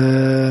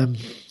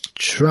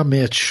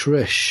 Tranmere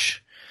Trish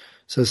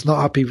says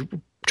not happy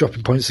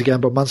dropping points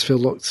again, but Mansfield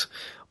looked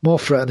more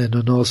threatening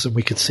than us and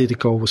we could see the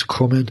goal was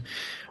coming.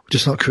 We're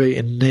just not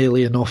creating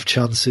nearly enough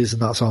chances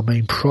and that's our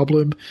main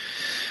problem.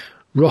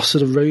 Ross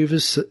of the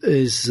Rovers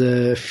is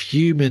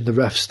fuming the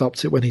ref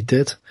stopped it when he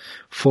did.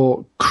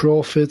 Thought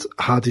Crawford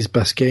had his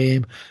best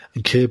game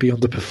and Kirby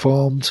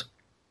underperformed.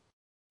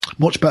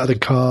 Much better than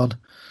Khan.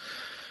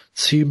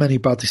 Too many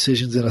bad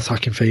decisions in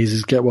attacking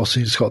phases. Get well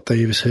soon, Scott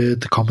Davis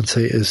heard the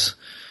commentators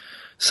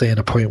saying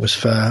a point was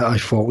fair. I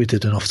thought we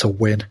did enough to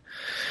win.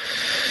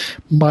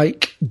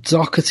 Mike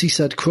Doherty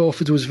said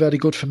Crawford was very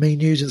good for me.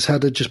 Nugent's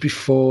header just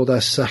before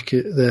their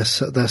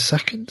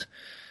second.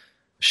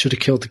 Should have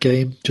killed the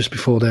game just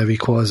before their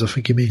equaliser, I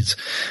think he means.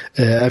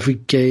 Every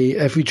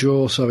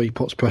draw,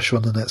 puts pressure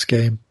on the next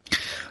game.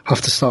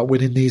 Have to start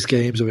winning these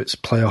games or it's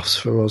playoffs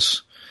for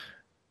us.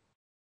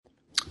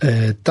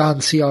 Dan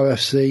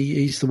CRFC,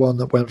 he's the one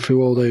that went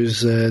through all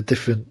those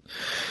different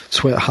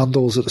Twitter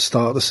handles at the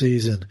start of the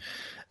season.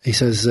 He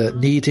says,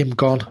 need him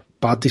gone.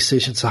 Bad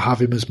decision to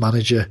have him as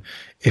manager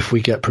if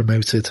we get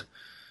promoted.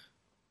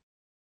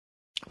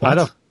 I'd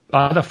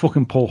have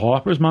fucking Paul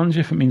Harper as manager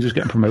if it means he's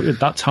getting promoted.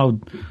 That's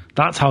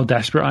how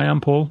desperate I am,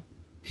 Paul.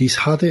 He's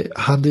had it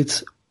handed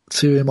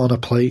to him on a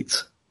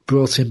plate,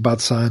 brought in bad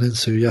signings,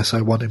 so yes,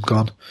 I want him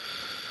gone.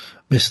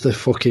 Mr.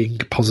 fucking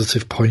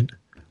positive point.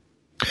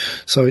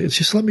 So it's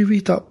just let me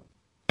read that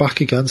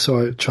back again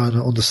so I try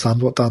and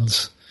understand what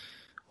Dan's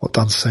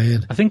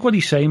saying. I think what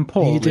he's saying,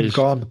 Paul, need him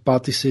gone.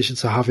 Bad decision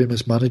to have him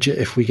as manager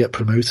if we get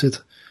promoted.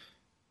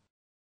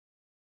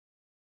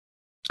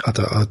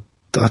 I'm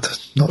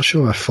not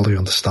sure I fully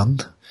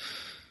understand.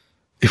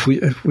 If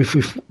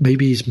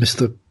maybe he's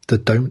Mr. the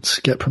don't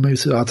get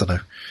promoted, I don't know.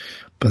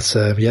 But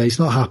yeah, he's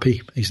not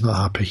happy. He's not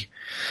happy.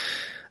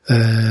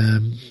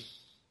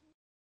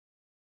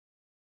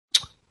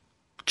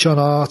 John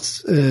Hart,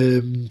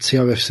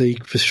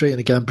 TRFC, frustrating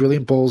again.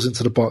 Brilliant balls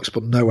into the box,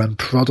 but no end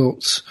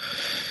products.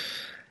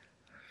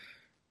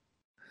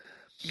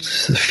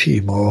 There's a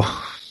few more.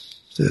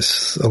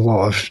 There's a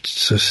lot of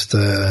just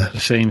the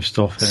same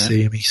stuff,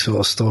 samey sort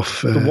of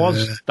stuff. There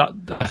was that.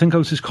 I think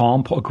Otis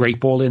Khan put a great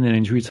ball in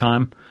injury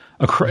time.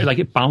 Like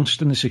it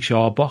bounced in the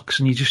 6-yard box,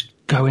 and you're just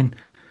going,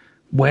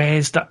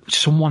 "Where's that?"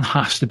 Someone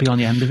has to be on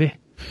the end of it.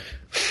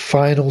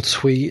 Final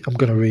tweet I'm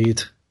going to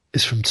read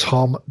is from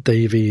Tom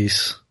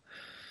Davies,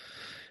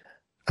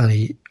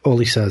 and all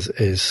he says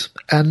is,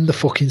 "End the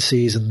fucking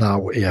season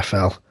now,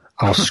 EFL.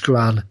 I'll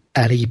scran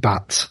any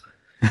bat."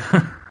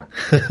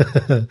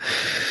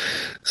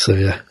 So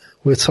yeah,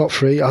 we're top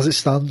 3 as it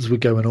stands. We're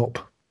going up.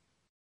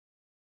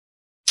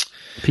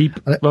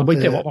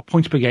 What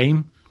points per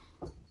game?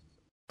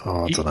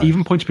 Oh, I don't know.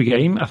 Even points per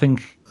game. I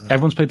think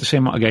everyone's played the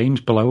same amount of games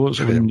below us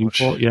in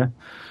Newport. Yeah,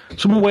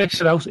 someone works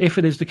it out. If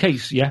it is the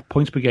case, yeah,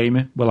 points per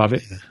game, we'll have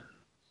it.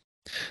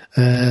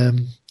 Yeah.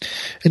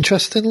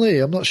 Interestingly,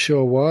 I'm not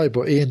sure why,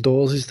 but Ian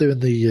Dawes is doing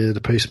the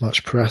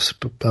post-match press,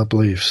 I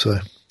believe. So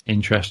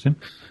interesting.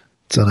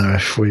 Don't know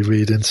if we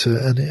read into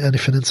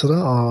anything into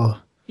that,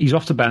 or he's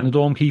off to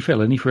Benidorm, Keith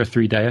Hill, isn't he, for a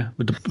 3-dayer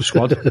with the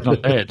squad?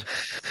 Not dead.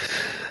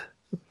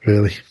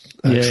 Really?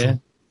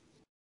 Excellent.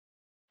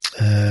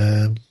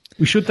 Yeah.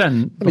 We should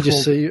then. Let me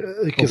just see,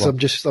 because I'm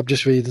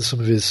just reading some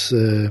of his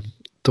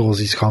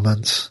Dawes'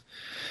 comments.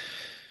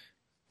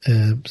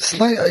 It's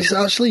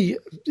actually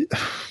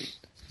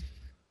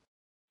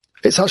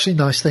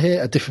nice to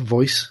hear a different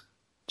voice.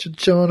 Do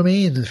you know what I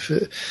mean?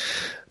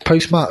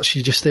 Post match,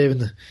 you're just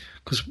hearing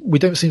because we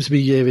don't seem to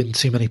be hearing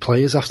too many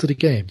players after the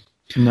game.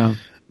 No,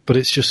 but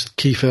it's just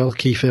Keith Hill,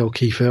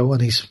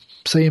 and he's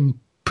saying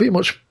pretty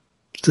much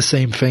the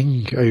same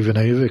thing over and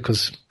over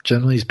because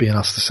generally he's being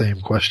asked the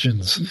same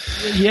questions.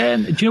 Yeah,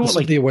 and do you know what?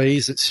 Like the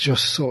ways, it's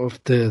just sort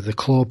of the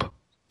club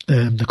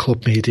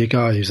media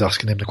guy who's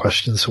asking him the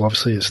questions. So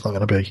obviously, it's not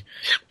going to be.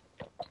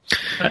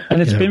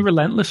 And it's been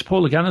relentless,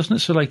 Paul, again, isn't it?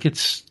 So like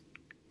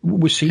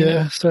we're seeing.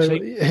 Yeah, so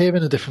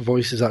hearing a different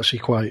voice is actually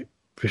quite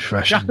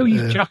refreshing.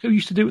 Jacko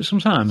used to do it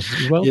sometimes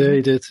as well. Yeah,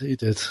 he did.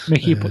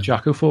 Mickey put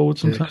Jacko forward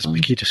sometimes. Yeah,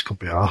 Mickey just couldn't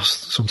be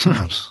asked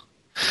sometimes.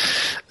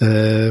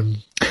 A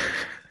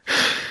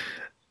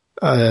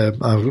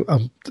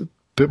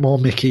bit more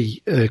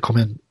Mickey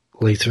coming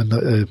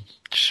later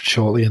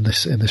shortly in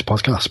this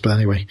podcast. But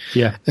anyway,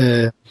 yeah.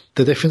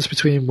 The difference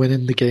between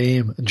winning the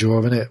game and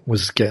drawing it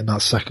was getting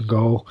that second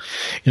goal.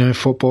 You know, in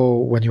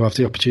football, when you have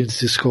the opportunity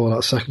to score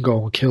that second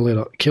goal and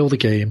kill the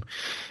game,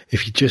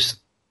 if you just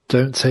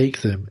don't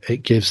take them,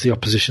 it gives the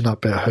opposition that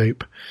bit of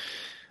hope.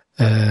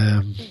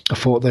 I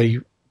thought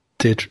they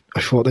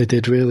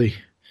did really.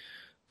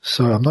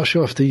 So I'm not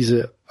sure if these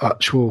are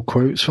actual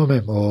quotes from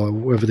him or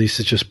whether these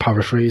are just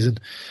paraphrasing.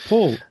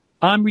 Paul,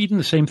 I'm reading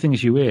the same thing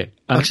as you here.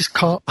 I just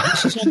can't.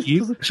 This is on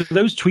you. So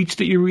those tweets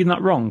that you're reading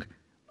that wrong.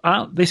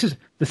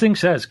 The thing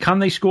says, can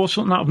they score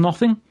something out of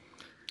nothing?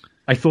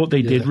 I thought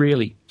they did,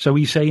 really. So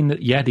he's saying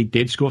that, yeah, they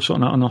did score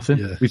something out of nothing.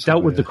 Yeah, we've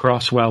dealt with the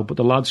cross well, but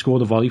the lad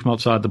scored a volley from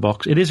outside the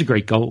box. It is a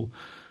great goal.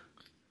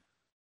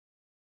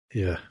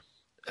 Yeah.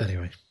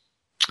 Anyway.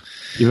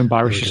 You've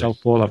embarrassed yourself,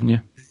 Paul, haven't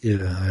you?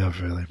 Yeah, I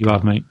have, really. You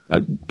have, mate.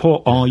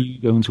 Paul, are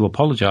you going to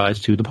apologise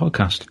to the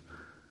podcast?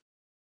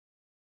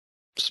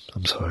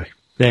 I'm sorry.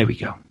 There we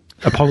go.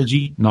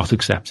 Apology not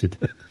accepted.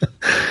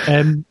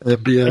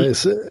 But yeah,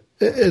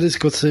 it is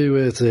good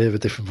to hear a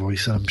different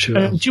voice. I'm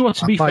sure. Do you want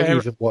to be fair? I might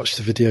even watch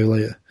the video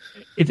later.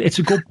 It's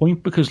a good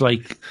point because,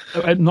 like,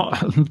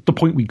 not the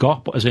point we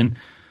got, but as in,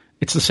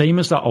 it's the same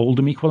as that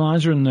Oldham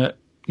equaliser, and that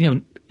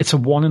it's a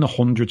 1 in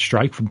 100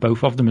 strike from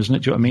both of them, isn't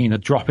it? Do you know what I mean? A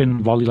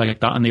drop-in volley like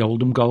that and the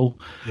Oldham goal.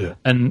 Yeah.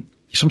 And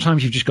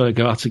sometimes you've just got to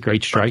go, that's a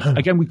great strike.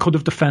 Again, we could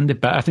have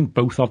defended better. I think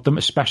both of them,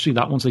 especially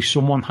that one,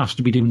 someone has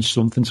to be doing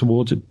something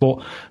towards it,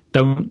 but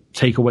don't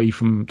take away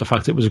from the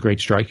fact it was a great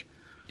strike.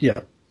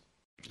 Yeah.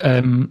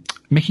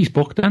 Mickey's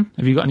book then?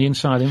 Have you got any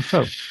inside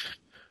info?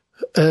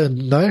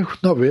 No,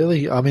 not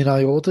really. I mean,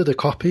 I ordered a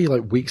copy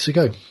like weeks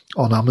ago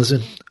on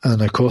Amazon,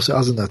 and of course it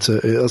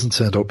hasn't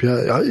turned up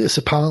yet. It's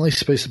apparently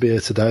supposed to be here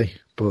today,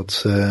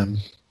 but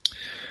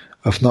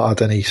I've not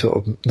had any sort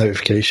of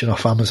notification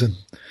off Amazon.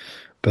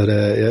 But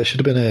yeah, it should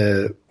have been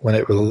here when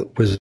it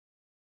was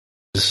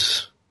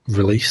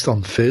released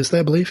on Thursday,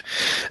 I believe.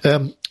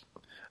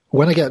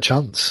 When I get a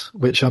chance,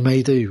 which I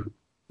may do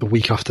the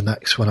week after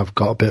next when I've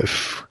got a bit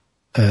of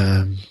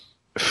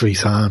free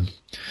time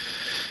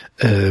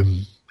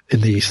in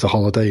the Easter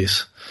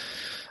holidays,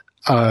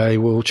 I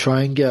will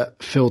try and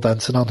get Phil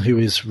Denton on, who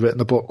has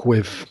written a book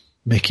with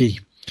Mickey,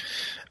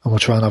 and we'll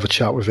try and have a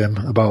chat with him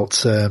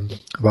about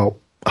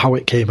how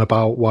it came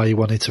about, why he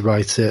wanted to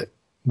write it,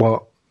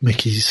 what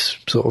Mickey's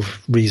sort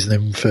of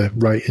reasoning for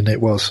writing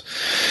it was,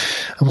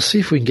 and we'll see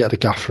if we can get the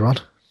gaffer on.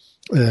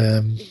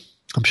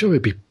 I'm sure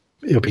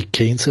he'll be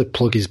keen to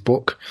plug his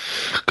bock,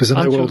 because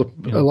I know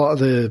a lot of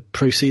the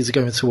proceeds are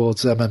going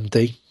towards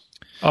MMD.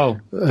 Oh,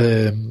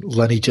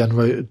 Lenny John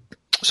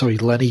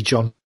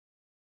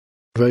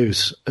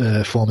Rose,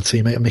 former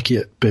teammate of Mickey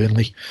at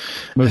Burnley,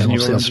 motor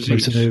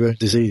neurone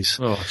disease.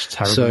 Oh, it's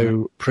terrible.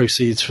 So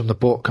proceeds from the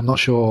book, I'm not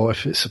sure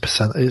if it's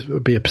it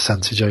would be a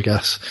percentage, I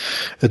guess,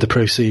 of the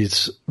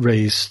proceeds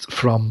raised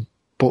from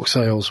book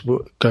sales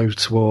will go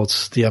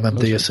towards the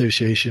MMD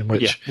Association,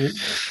 which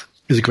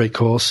is a great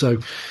cause. So,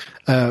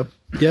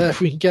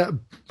 if we can get,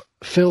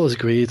 Phil has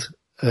agreed,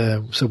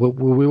 so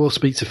we will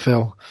speak to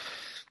Phil.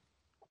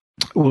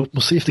 We'll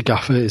see if the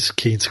gaffer is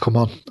keen to come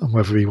on and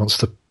whether he wants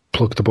to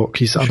plug the book.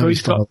 I know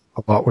he's done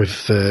a lot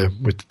with the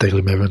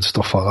Daily Mirror and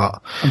stuff like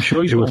that. I'm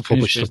sure he's got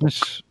unfinished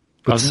business.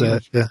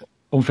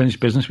 Unfinished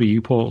business with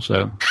you, Paul.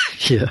 So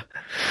yeah,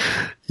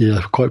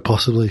 quite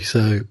possibly.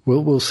 So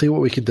we'll see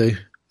what we can do.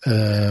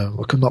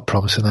 I'm not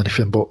promising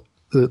anything, but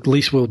at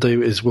least we'll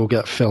do is we'll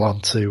get Phil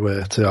on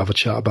to have a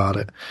chat about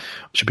it,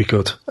 which should be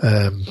good.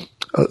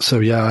 So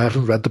yeah, I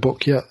haven't read the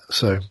book yet,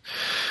 so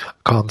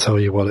I can't tell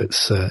you what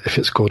it's if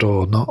it's good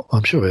or not.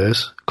 I'm sure it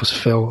is, because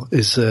Phil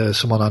is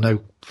someone I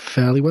know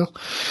fairly well.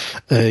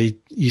 He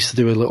used to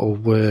do a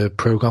little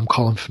program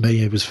column for me.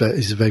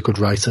 He's a very good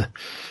writer,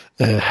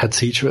 head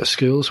teacher at a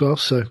school as well,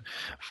 so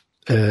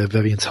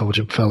very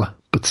intelligent fella.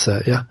 But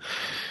yeah,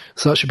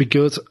 so that should be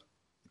good.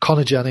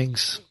 Connor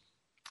Jennings,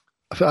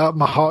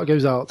 my heart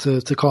goes out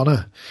to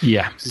Connor.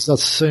 Yeah, he's had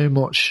so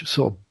much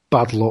sort of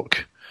bad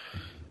luck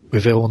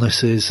with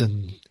illnesses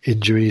and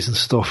injuries and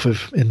stuff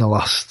in the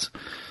last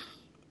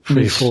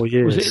 3 or 4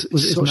 years.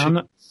 Was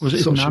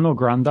it his nan or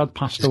granddad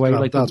passed away? His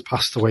granddad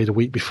passed away the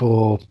week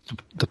before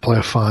the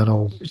playoff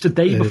final. It's the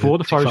day before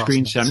the Forest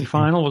Green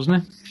semi-final,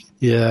 wasn't it?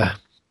 Yeah.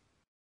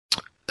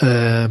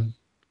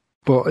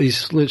 But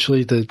he's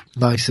literally the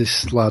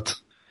nicest lad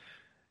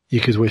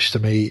you could wish to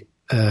meet.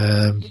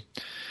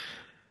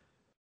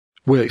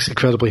 Works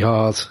incredibly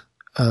hard,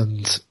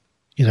 and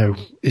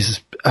his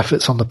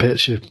efforts on the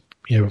pitch are,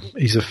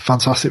 he's a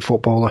fantastic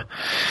footballer.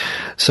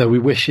 So we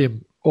wish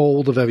him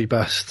all the very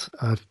best.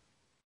 I've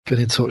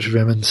been in touch with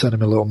him and sent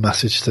him a little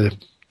message to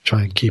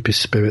try and keep his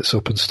spirits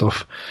up and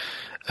stuff.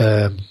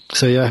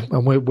 So yeah,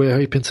 and we're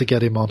hoping to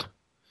get him on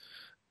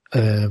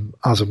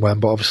as and when,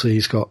 but obviously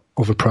he's got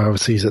other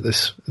priorities at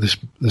this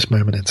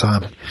moment in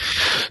time.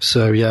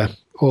 So yeah,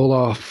 all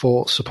our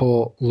thoughts,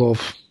 support,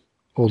 love,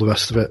 all the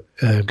rest of it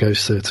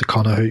goes to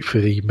Connor.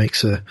 Hopefully he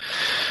makes a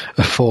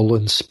full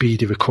and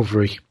speedy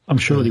recovery. I'm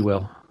sure he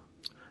will.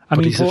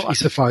 He's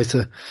a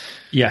fighter.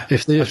 Yeah.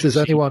 If there's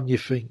anyone you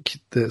think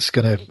that's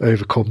going to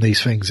overcome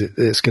these things,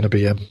 it's going to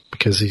be him,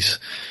 because he's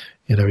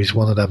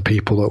one of them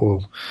people that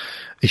will.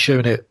 He's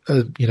shown it,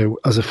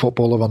 as a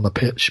footballer on the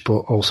pitch,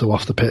 but also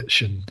off the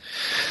pitch, and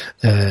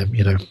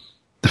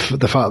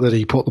the fact that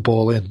he put the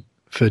ball in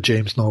for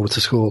James Norwood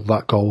to score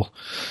that goal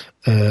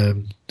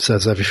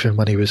says everything.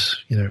 When he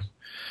was,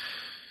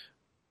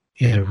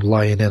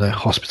 lying in a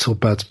hospital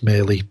bed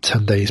merely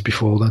 10 days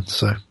before then.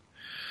 So,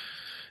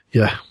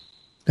 yeah.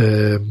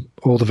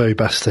 All the very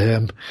best to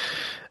him.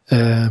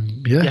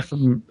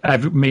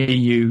 From me,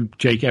 you,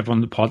 Jake, everyone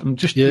on the pod.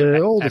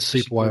 All the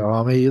Super White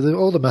Army,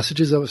 all the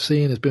messages I've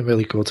seen has been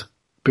really good.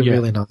 Been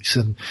really nice.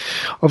 And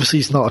obviously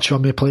he's not a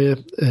Tranmere player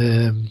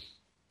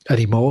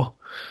anymore.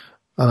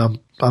 And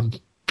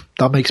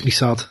that makes me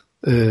sad.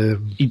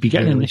 He'd be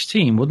getting in this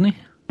team, wouldn't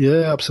he?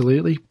 Yeah,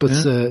 absolutely. But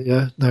he's,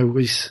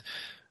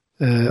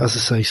 as I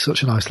say,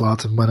 such a nice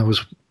lad. And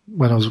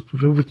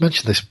we've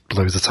mentioned this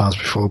loads of times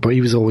before, but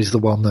he was always the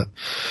one that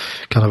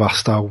kind of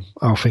asked how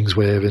things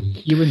were, and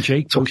you and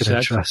Jake took an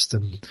interest,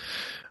 and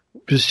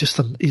he's just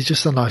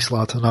a nice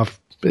lad, and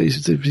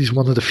he's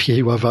one of the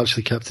few I've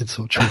actually kept in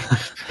touch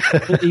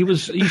with.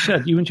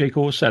 You and Jake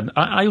always said,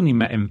 I only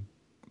met him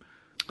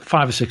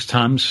 5 or 6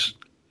 times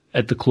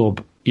at the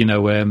club,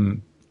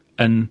 and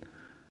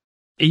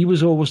he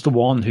was always the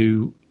one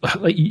who,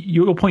 like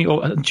your point,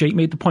 Jake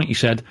made the point, he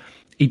said,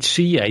 he'd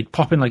see you, he'd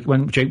pop in, like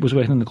when Jake was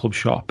working in the club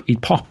shop,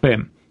 he'd pop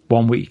in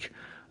 1 week,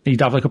 and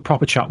he'd have like a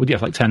proper chat with you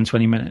for like 10,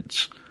 20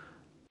 minutes.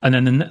 And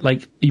then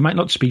like, you might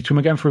not speak to him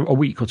again for a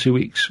week or 2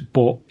 weeks,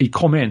 but he'd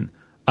come in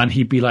and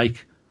he'd be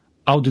like,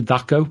 how did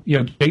that go? You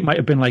know, Jake might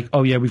have been like,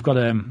 oh yeah, we've got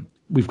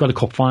a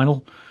cup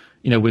final,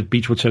 you know, with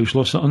Beechwood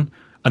Social or something.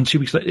 And 2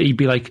 weeks later, he'd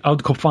be like, how'd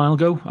the cup final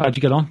go? How'd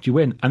you get on? Did you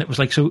win? And it was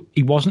like, so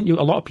he wasn't,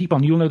 a lot of people,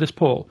 and you'll know this,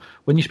 Paul,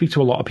 when you speak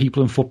to a lot of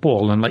people in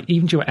football, and like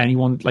even to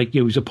anyone like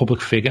you who's a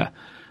public figure,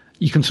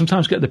 you can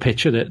sometimes get the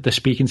picture that they're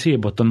speaking to you,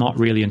 but they're not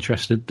really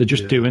interested. They're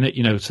just doing it,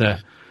 you know,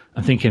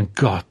 and thinking,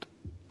 God,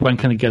 when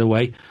can I get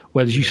away?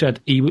 Whereas you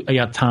said he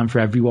had time for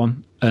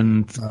everyone,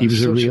 and he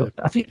was a real,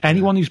 I think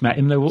anyone who's met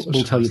him, though,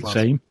 will tell you the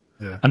same.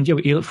 Yeah. And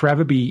he'll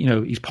forever be, you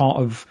know, he's part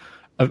of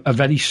a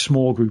very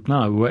small group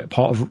now,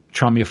 part of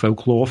Tranmere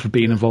folklore for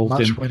being involved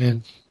in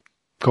match-winning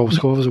goal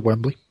scorers at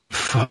Wembley.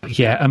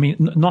 Yeah, I mean,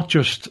 not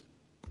just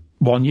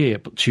 1 year,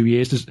 but 2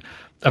 years. There's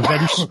a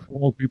very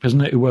small group,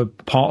 isn't it, who were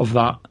part of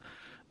that,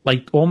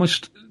 like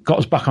almost got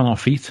us back on our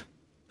feet. Yeah.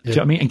 Do you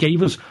know what I mean? And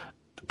gave us,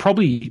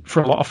 probably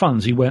for a lot of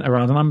fans who weren't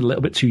around, and I'm a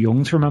little bit too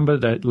young to remember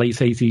the late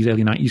 80s,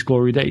 early 90s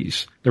glory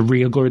days, the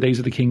real glory days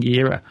of the King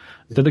era.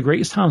 They're the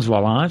greatest times of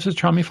our lives as a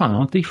Tranmere fan,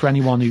 aren't they? For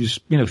anyone who's,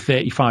 you know,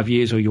 35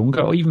 years or younger,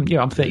 or even, you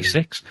know, I'm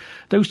 36.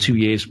 Those 2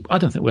 years, I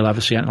don't think we'll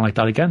ever see anything like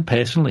that again,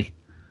 personally.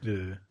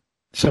 Yeah.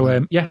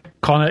 So,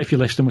 Connor, if you're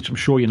listening, which I'm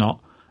sure you're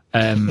not,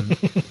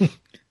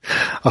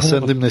 I'll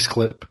send him this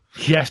clip.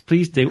 Yes,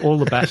 please do. All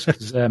the best.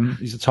 'Cause,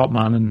 he's a top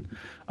man, and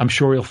I'm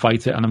sure he'll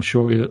fight it, and I'm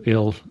sure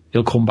he'll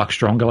come back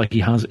stronger like he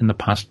has in the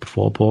past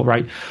before. Paul,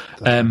 right?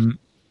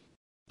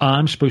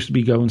 I'm supposed to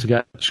be going to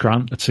get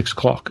Scran at 6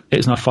 o'clock.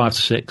 It's now 5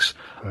 to 6,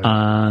 right.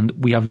 And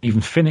we haven't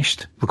even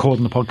finished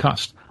recording the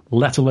podcast,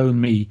 let alone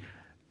me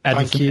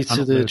editing. Thank you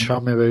to the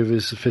Tranmere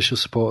Rovers Official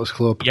Supporters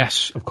Club.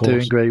 Yes, of course.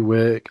 Doing great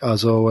work,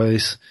 as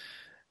always.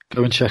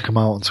 Go and check them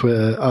out on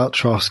Twitter,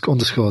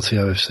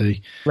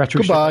 @Trosk_TOFC.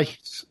 Retro Goodbye.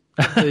 Shirts.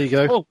 There you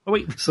go. Oh,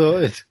 wait.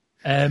 Sorted.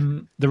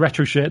 The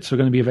retro shirts are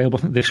going to be available,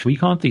 I think, this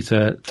week, aren't they,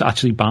 to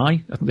actually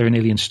buy? I think they're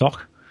nearly in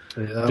stock.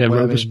 Yeah, they're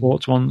Rover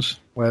Sports ones.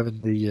 We're having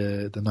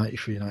the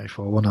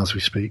 93-94 one as we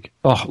speak.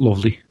 Oh,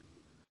 lovely.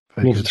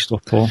 Very lovely good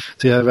stuff, Paul.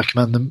 So yeah, I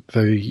recommend them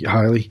very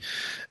highly.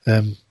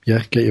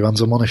 Yeah, get your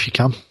hands on one if you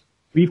can.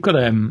 We've got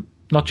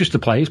not just the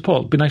players, Paul.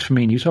 It'd be nice for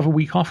me and you to have a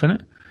week off,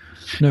 innit?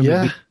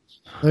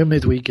 No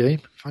midweek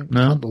game. Thank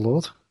the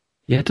Lord.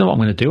 Yeah, I don't know what I'm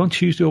going to do on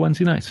Tuesday or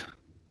Wednesday night.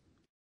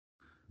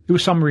 Who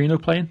was San Marino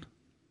playing?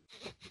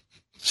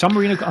 San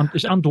Marino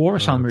is Andorra.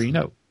 San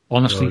Marino.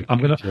 Honestly, I'm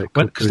going to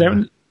because they're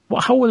in.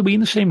 How are we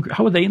in the same?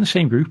 How are they in the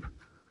same group?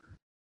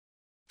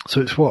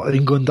 So it's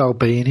England,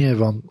 Albania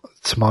on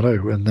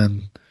tomorrow, and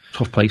then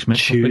tough placement.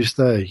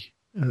 Tuesday.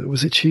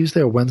 Was it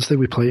Tuesday or Wednesday?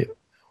 We play.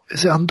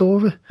 Is it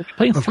Andorra? We're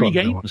playing 3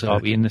 games, are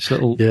we? In this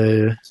little?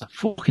 Yeah. It's a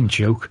fucking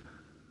joke.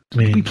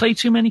 We play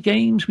too many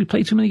games.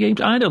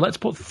 I know. Let's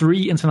put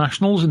 3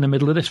 internationals in the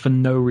middle of this for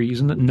no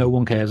reason that no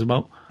one cares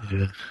about.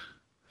 Yeah.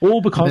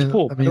 All because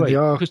Paul. I mean, they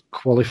are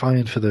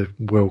qualifying for the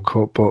World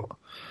Cup, but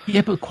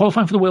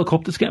qualifying for the World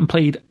Cup that's getting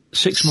played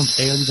 6 months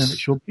earlier than it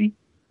should be.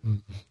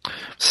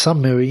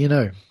 San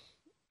Marino.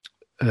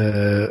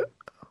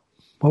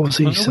 What was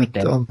he said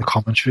on the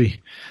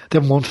commentary? They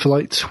haven't won for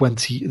like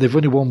 20. They've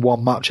only won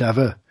 1 match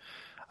ever,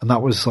 and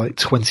that was like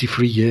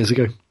 23 years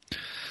ago.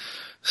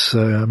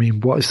 So I mean,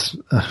 what is?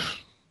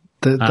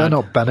 They're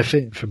not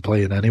benefiting from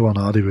playing anyone,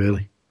 are they?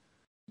 Really?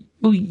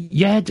 Well,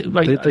 yeah,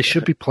 right. They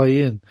should be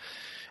playing.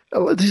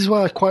 This is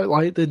why I quite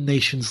like the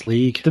Nations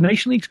League. The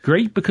Nations League's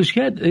great because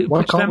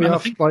why can't we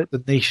have like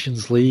the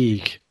Nations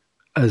League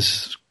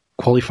as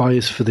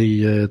qualifiers for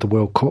the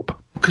World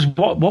Cup? Because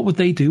what would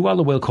they do while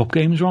the World Cup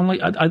games are on? Like,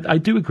 I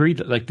do agree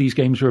that like these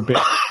games are a bit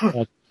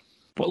odd,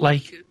 but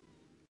like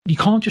you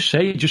can't just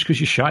say just because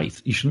you're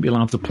shite you shouldn't be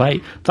allowed to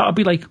play. That would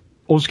be like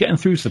us getting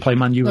through to play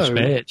Man U and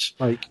Spurs,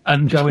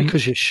 and just going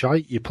because you're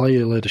shite, you play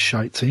a load of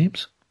shite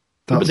teams.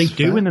 But they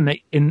do in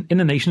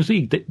the Nations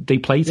League. They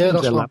play teams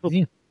at their level.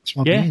 That's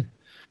what I mean.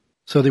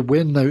 So they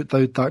win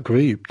that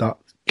group.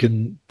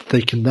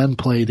 They can then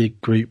play the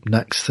group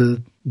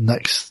the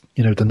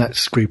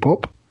next group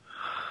up.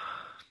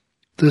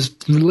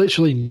 There's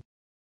literally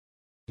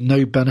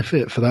no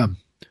benefit for them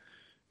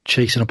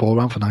chasing a ball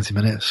around for 90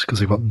 minutes because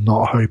they've got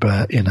not a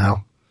Hobart in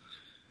hell.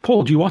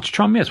 Paul, do you watch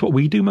Tranmere? That's what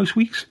we do most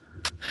weeks.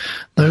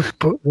 No,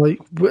 but like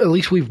at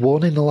least we've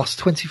won in the last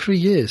 23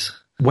 years.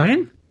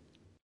 When?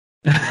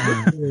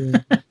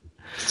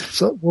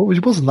 So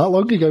it wasn't that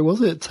long ago,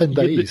 was it? 10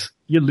 days.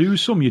 You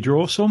lose some, you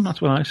draw some.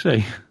 That's what I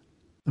say.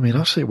 I mean,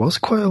 actually, it was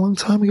quite a long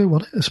time ago,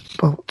 wasn't it? It's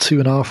about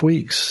 2.5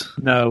 weeks.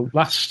 No,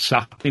 last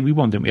Saturday we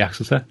won, didn't we,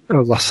 Exeter?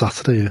 Oh, last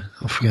Saturday, yeah.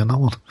 I forget that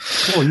one.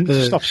 Oh, you need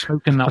to stop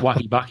smoking that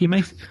wacky backy,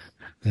 mate.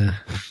 Yeah.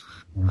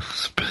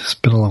 It's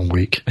been a long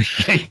week.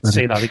 Say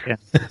that again.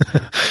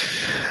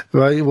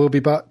 Right, we'll be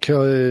back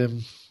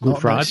Good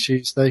Friday. Next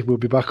Tuesday. We'll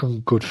be back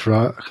on Good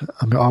Friday.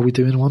 I mean, are we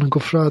doing one on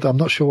Good Friday? I'm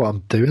not sure what I'm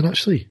doing,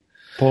 actually.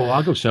 Paul,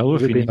 I'll go solo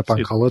if you need a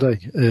bank holiday.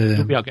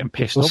 You'll be out getting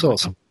pissed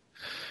off.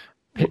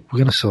 We're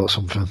going to sort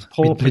something.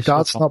 Poor My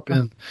dad's pistol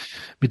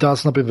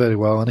not been very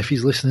well, and if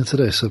he's listening to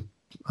this,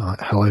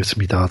 hello to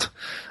my dad.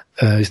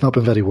 He's not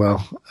been very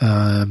well,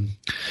 and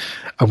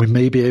we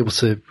may be able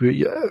to.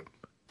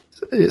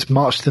 It's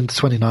March the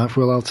 29th.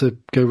 We're allowed to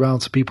go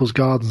round to people's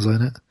gardens,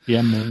 ain't it?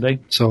 Yeah, Monday.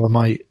 So I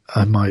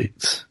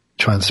might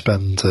try and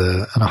spend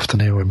an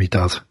afternoon with my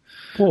dad.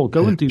 Paul,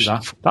 go and do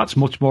that. That's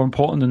much more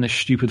important than this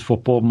stupid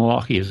football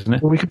malarkey, isn't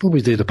it? Well, we could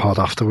probably do the pod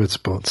afterwards,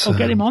 but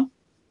Get him on.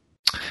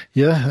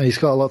 Yeah, he's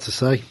got a lot to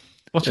say.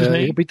 What's his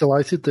name? He'll be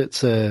delighted that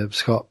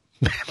Scott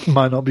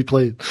might not be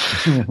playing.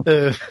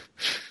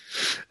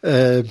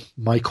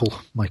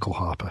 Michael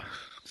Harper.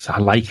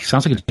 Sounds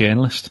like a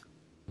journalist.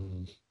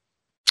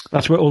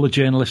 That's where all the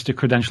journalistic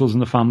credentials in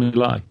the family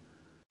lie.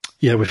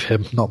 Yeah, with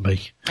him, not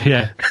me.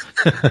 Yeah.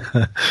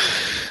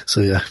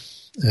 So yeah,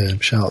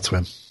 shout out to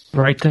him.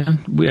 Right then.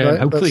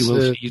 Hopefully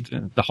we'll see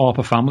the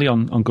Harper family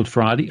on Good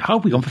Friday. How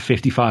have we gone for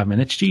 55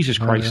 minutes? Jesus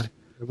Christ.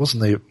 It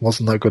wasn't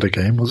that good a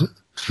game, was it?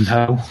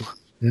 No.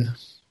 Yeah.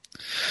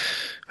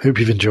 Hope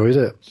you've enjoyed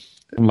it.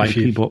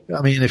 Unlikely, but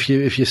I mean, if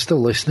you're still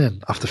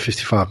listening after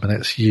 55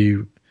 minutes,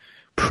 you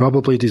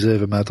probably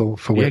deserve a medal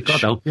for which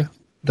God help you.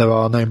 There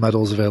are no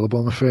medals available,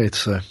 I'm afraid.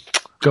 So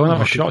go and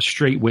have a shot of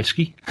straight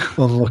whiskey.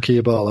 Unlucky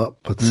about that,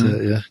 but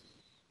yeah.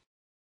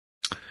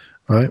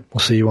 Right, we'll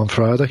see you on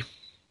Friday.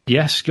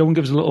 Yes, go and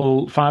give us a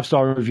little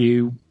 5-star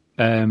review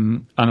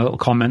and a little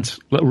comment,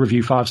 little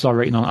review, 5-star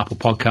rating on Apple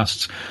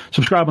Podcasts.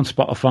 Subscribe on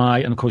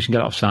Spotify, and of course you can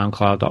get it off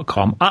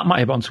SoundCloud.com. At Matt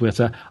Hibbert on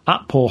Twitter,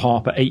 at Paul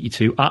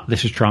Harper82, at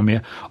This Is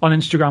Tranmere. On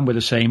Instagram we're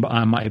the same, but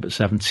I'm Matt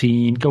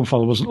Hibbert17. Go and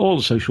follow us on all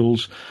the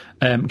socials.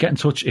 Get in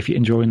touch if you're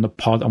enjoying the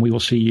pod, and we will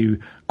see you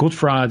Good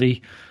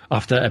Friday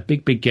after a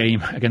big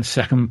game against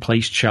second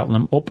place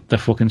Cheltenham up the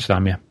fucking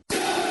Stamia.